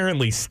Cup.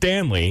 Apparently,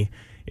 Stanley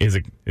is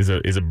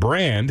a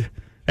brand.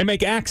 They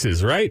make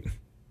axes, right?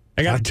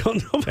 I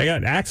don't know. They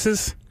got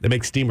axes. They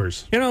make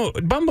steamers. You know,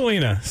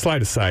 Bumbleina,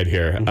 slide aside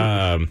here.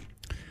 Mm-hmm.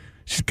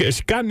 She's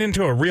gotten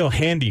into a real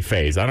handy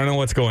phase. I don't know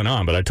what's going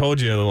on, but I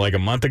told you like a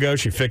month ago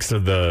she fixed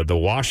the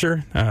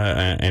washer,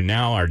 and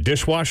now our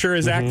dishwasher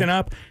is acting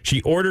up.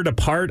 She ordered a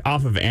part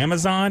off of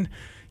Amazon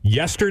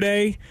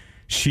yesterday.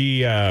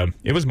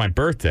 It was my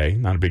birthday,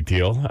 not a big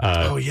deal.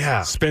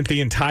 Spent the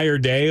entire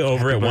day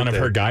over at one of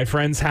her guy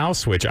friends'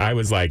 house, which I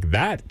was like,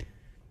 that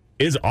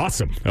is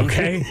awesome.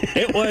 Okay.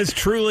 It was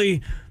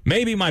truly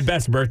maybe my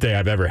best birthday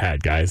I've ever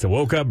had, guys. I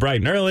woke up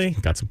bright and early,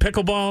 got some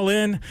pickleball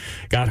in,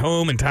 got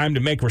home in time to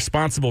make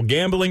responsible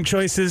gambling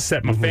choices,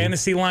 set my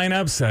fantasy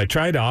lineups. I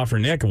tried to offer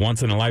Nick a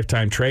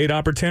once-in-a-lifetime trade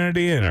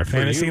opportunity in our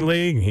fantasy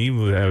league. He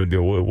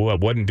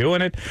wasn't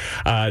doing it.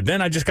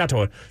 Then I just got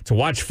to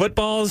watch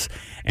footballs,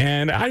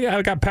 and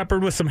I got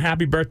peppered with some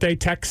happy birthday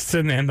texts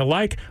and the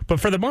like. But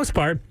for the most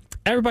part,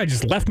 everybody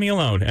just left me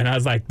alone. And I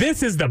was like,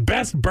 this is the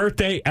best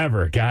birthday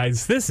ever,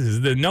 guys.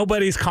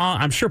 Nobody's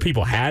calling. I'm sure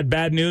people had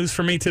bad news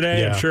for me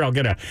today. Yeah. I'm sure I'll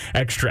get an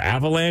extra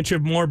avalanche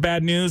of more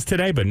bad news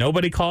today, but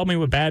nobody called me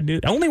with bad news.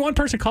 Only one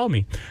person called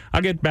me.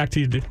 I'll get back to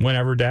you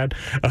whenever, Dad.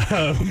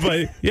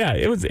 But yeah,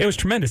 it was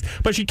tremendous.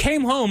 But she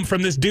came home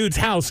from this dude's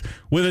house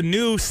with a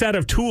new set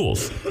of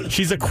tools.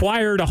 She's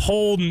acquired a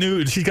whole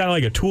new, she's got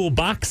like a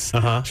toolbox.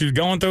 She was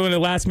going through it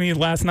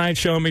last night,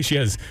 showing me she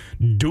has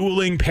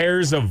dueling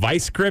pairs of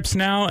vice grips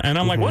now. And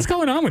I'm like, what's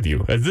going on with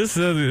you? Is this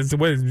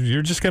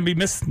you're just going to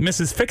be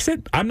Mrs.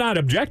 Fix-It? I'm not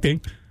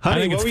objecting. Honey, I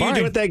think what were you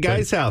doing at that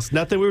guy's house?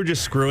 Nothing. We were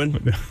just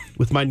screwing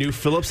with my new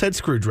Phillips head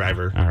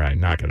screwdriver. All right,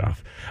 knock it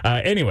off.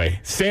 Anyway,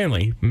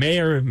 Stanley,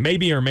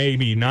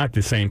 maybe not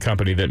the same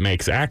company that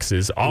makes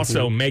axes,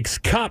 also makes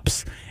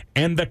cups.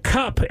 And the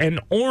cup, an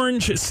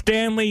orange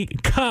Stanley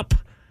Cup,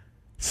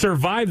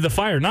 survived the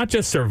fire. Not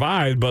just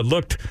survived, but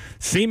looked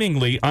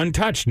seemingly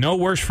untouched. No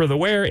worse for the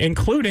wear,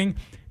 including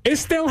it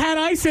still had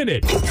ice in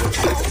it. It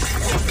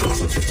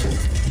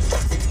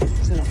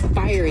was in a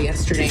fire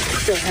yesterday. It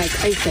still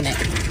has ice in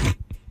it.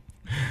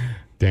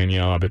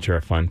 Danielle, I bet you're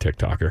a fun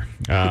TikToker.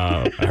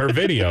 Her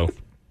video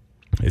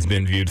has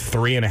been viewed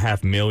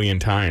 3.5 million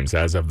times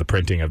as of the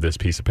printing of this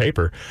piece of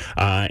paper.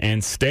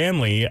 And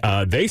Stanley,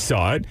 they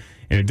saw it,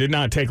 and it did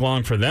not take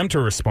long for them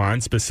to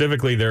respond,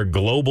 specifically their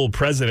global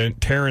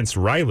president, Terrence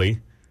Riley.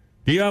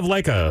 Do you have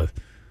like a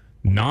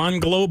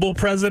non-global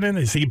president?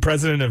 Is he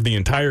president of the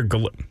entire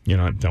don't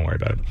worry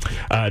about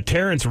it.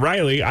 Terrence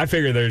Riley, I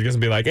figure they're just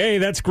gonna be like, hey,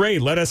 that's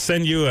great, let us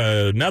send you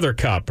another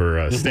cup or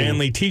a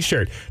Stanley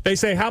t-shirt. They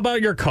say, how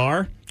about your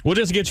car? We'll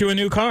just get you a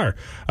new car.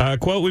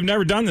 Quote, we've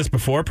never done this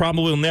before,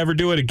 probably will never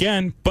do it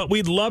again, but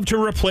we'd love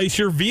to replace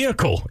your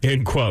vehicle,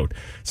 end quote,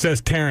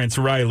 says Terrence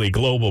Riley,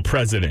 global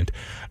president.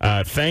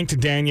 Thanked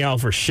Danielle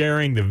for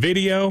sharing the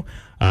video.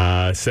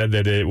 Said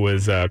that it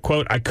was,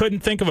 quote, I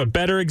couldn't think of a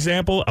better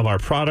example of our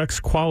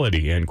product's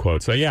quality, end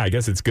quote. So, yeah, I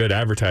guess it's good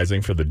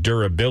advertising for the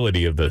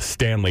durability of the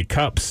Stanley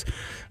Cups.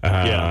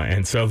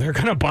 And so they're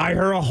going to buy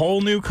her a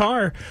whole new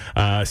car.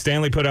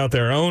 Stanley put out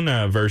their own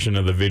version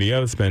of the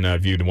video. It's been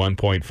viewed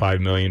 1.5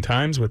 million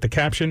times with the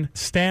caption,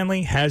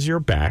 Stanley has your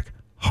back,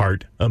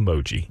 heart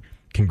emoji.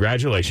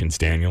 Congratulations,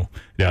 Danielle.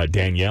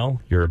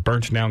 Your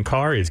burnt-down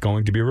car is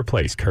going to be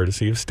replaced,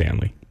 courtesy of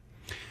Stanley.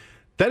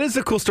 That is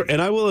a cool story.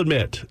 And I will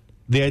admit,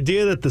 the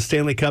idea that the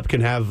Stanley Cup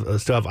can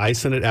still have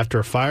ice in it after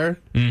a fire,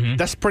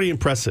 that's pretty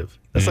impressive.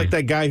 That's like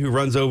that guy who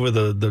runs over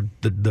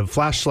the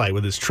flashlight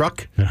with his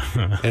truck,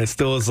 and it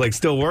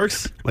still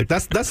works. Like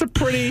that's a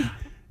pretty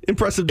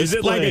impressive display.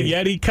 Is it like a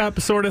Yeti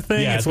cup sort of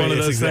thing? Yeah, it's one of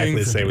those exactly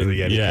things. The same with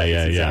the Yeti. Yeah,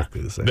 cup.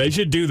 Exactly the same. They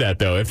should do that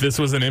though. If this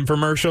was an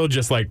infomercial,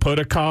 just like put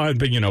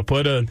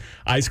an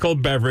ice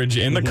cold beverage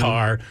in the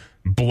car.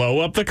 Blow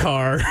up the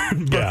car,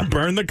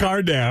 burn the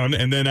car down,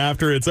 and then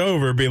after it's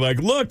over, be like,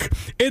 look,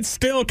 it's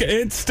still got...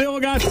 It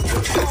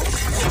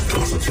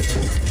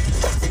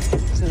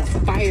was in a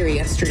fire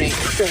yesterday. It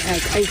still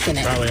has ice in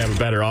it. Probably have a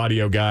better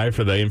audio guy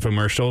for the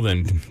infomercial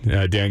than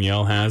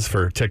Danielle has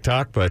for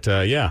TikTok, but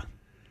yeah.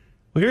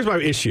 Well, here's my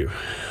issue.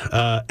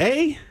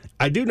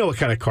 I do know what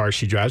kind of car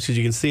she drives because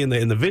you can see in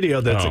the video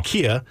that it's a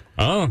Kia.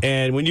 Oh.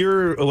 And when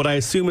you're what I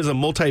assume is a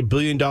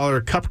multi-billion-dollar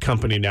cup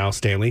company now,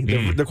 Stanley,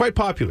 they're quite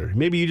popular.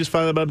 Maybe you just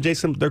found out about them,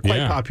 Jason. They're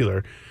quite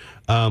popular.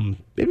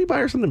 Maybe buy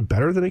her something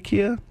better than a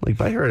Kia. Like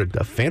buy her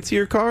a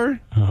fancier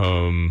car.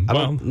 You got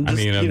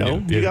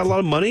a lot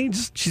of money.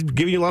 She's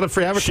giving you a lot of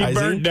free advertising. She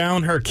burnt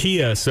down her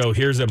Kia, so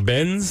here's a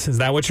Benz. Is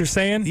that what you're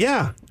saying?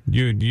 Yeah.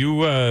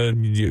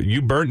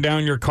 You burnt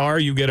down your car,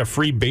 you get a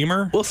free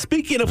Beamer? Well,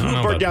 speaking of who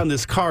burnt down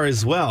this car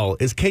as well,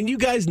 can you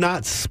guys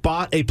not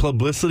spot a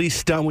publicity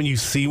stunt when you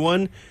see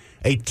one?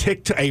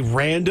 a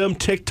random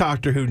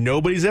TikToker who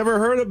nobody's ever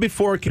heard of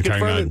before can You're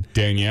talking confirm about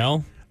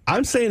Danielle?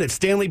 I'm saying that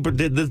Stanley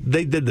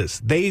they did this.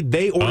 They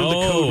ordered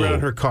the code red on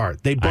her car.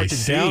 They burnt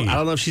it down. I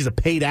don't know if she's a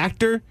paid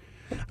actor.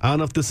 I don't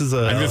know if this is a...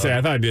 I was going to say,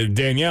 I thought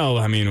Danielle,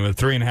 I mean, with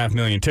 3.5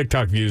 million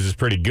TikTok views is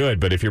pretty good,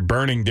 but if you're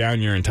burning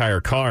down your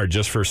entire car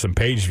just for some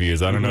page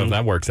views, I don't know if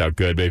that works out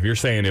good. But if you're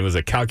saying it was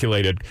a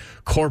calculated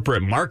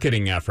corporate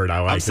marketing effort, I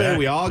like that. I'm saying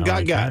we all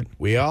got got.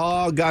 We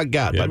all got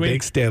got by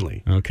Big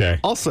Stanley. Okay.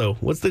 Also,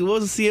 what was the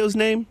CEO's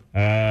name?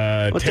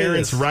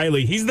 Terrence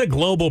Riley. He's the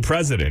global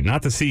president,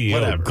 not the CEO.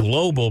 Whatever.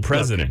 Global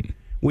president. Look,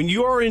 when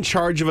you are in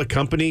charge of a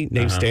company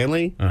named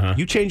Stanley,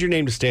 you change your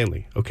name to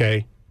Stanley,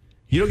 okay?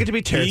 You don't get to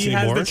be Terrence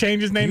anymore. He has to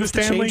change his name to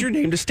Stanley? You have to change your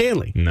name to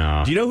Stanley.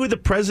 No. Do you know who the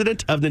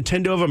president of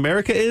Nintendo of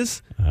America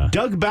is?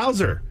 Doug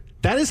Bowser.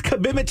 That is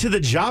commitment to the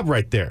job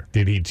right there.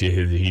 Did he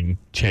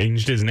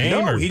changed his name,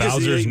 no, or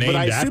Bowser's named but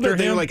I assume after that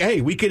they were him? like,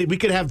 hey, we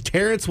could have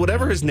Terrence,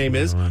 whatever his name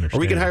is, or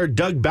we could hire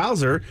Doug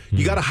Bowser.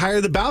 You got to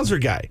hire the Bowser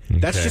guy.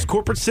 That's just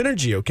corporate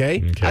synergy,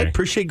 okay? I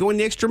appreciate going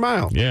the extra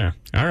mile. Yeah.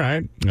 All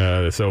right.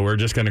 So we're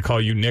just going to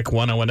call you Nick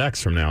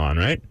 101X from now on,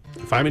 right?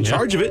 If I'm in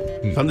charge of it,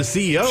 if I'm the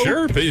CEO.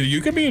 Sure, but you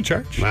can be in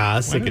charge. Nah,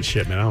 that's thinking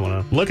shit, man. I don't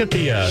want to. Look at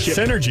the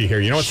synergy here.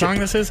 You know what song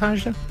this is,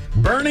 Hajda?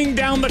 Burning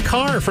Down the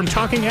Car from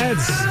Talking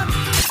Heads.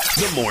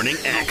 The Morning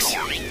X.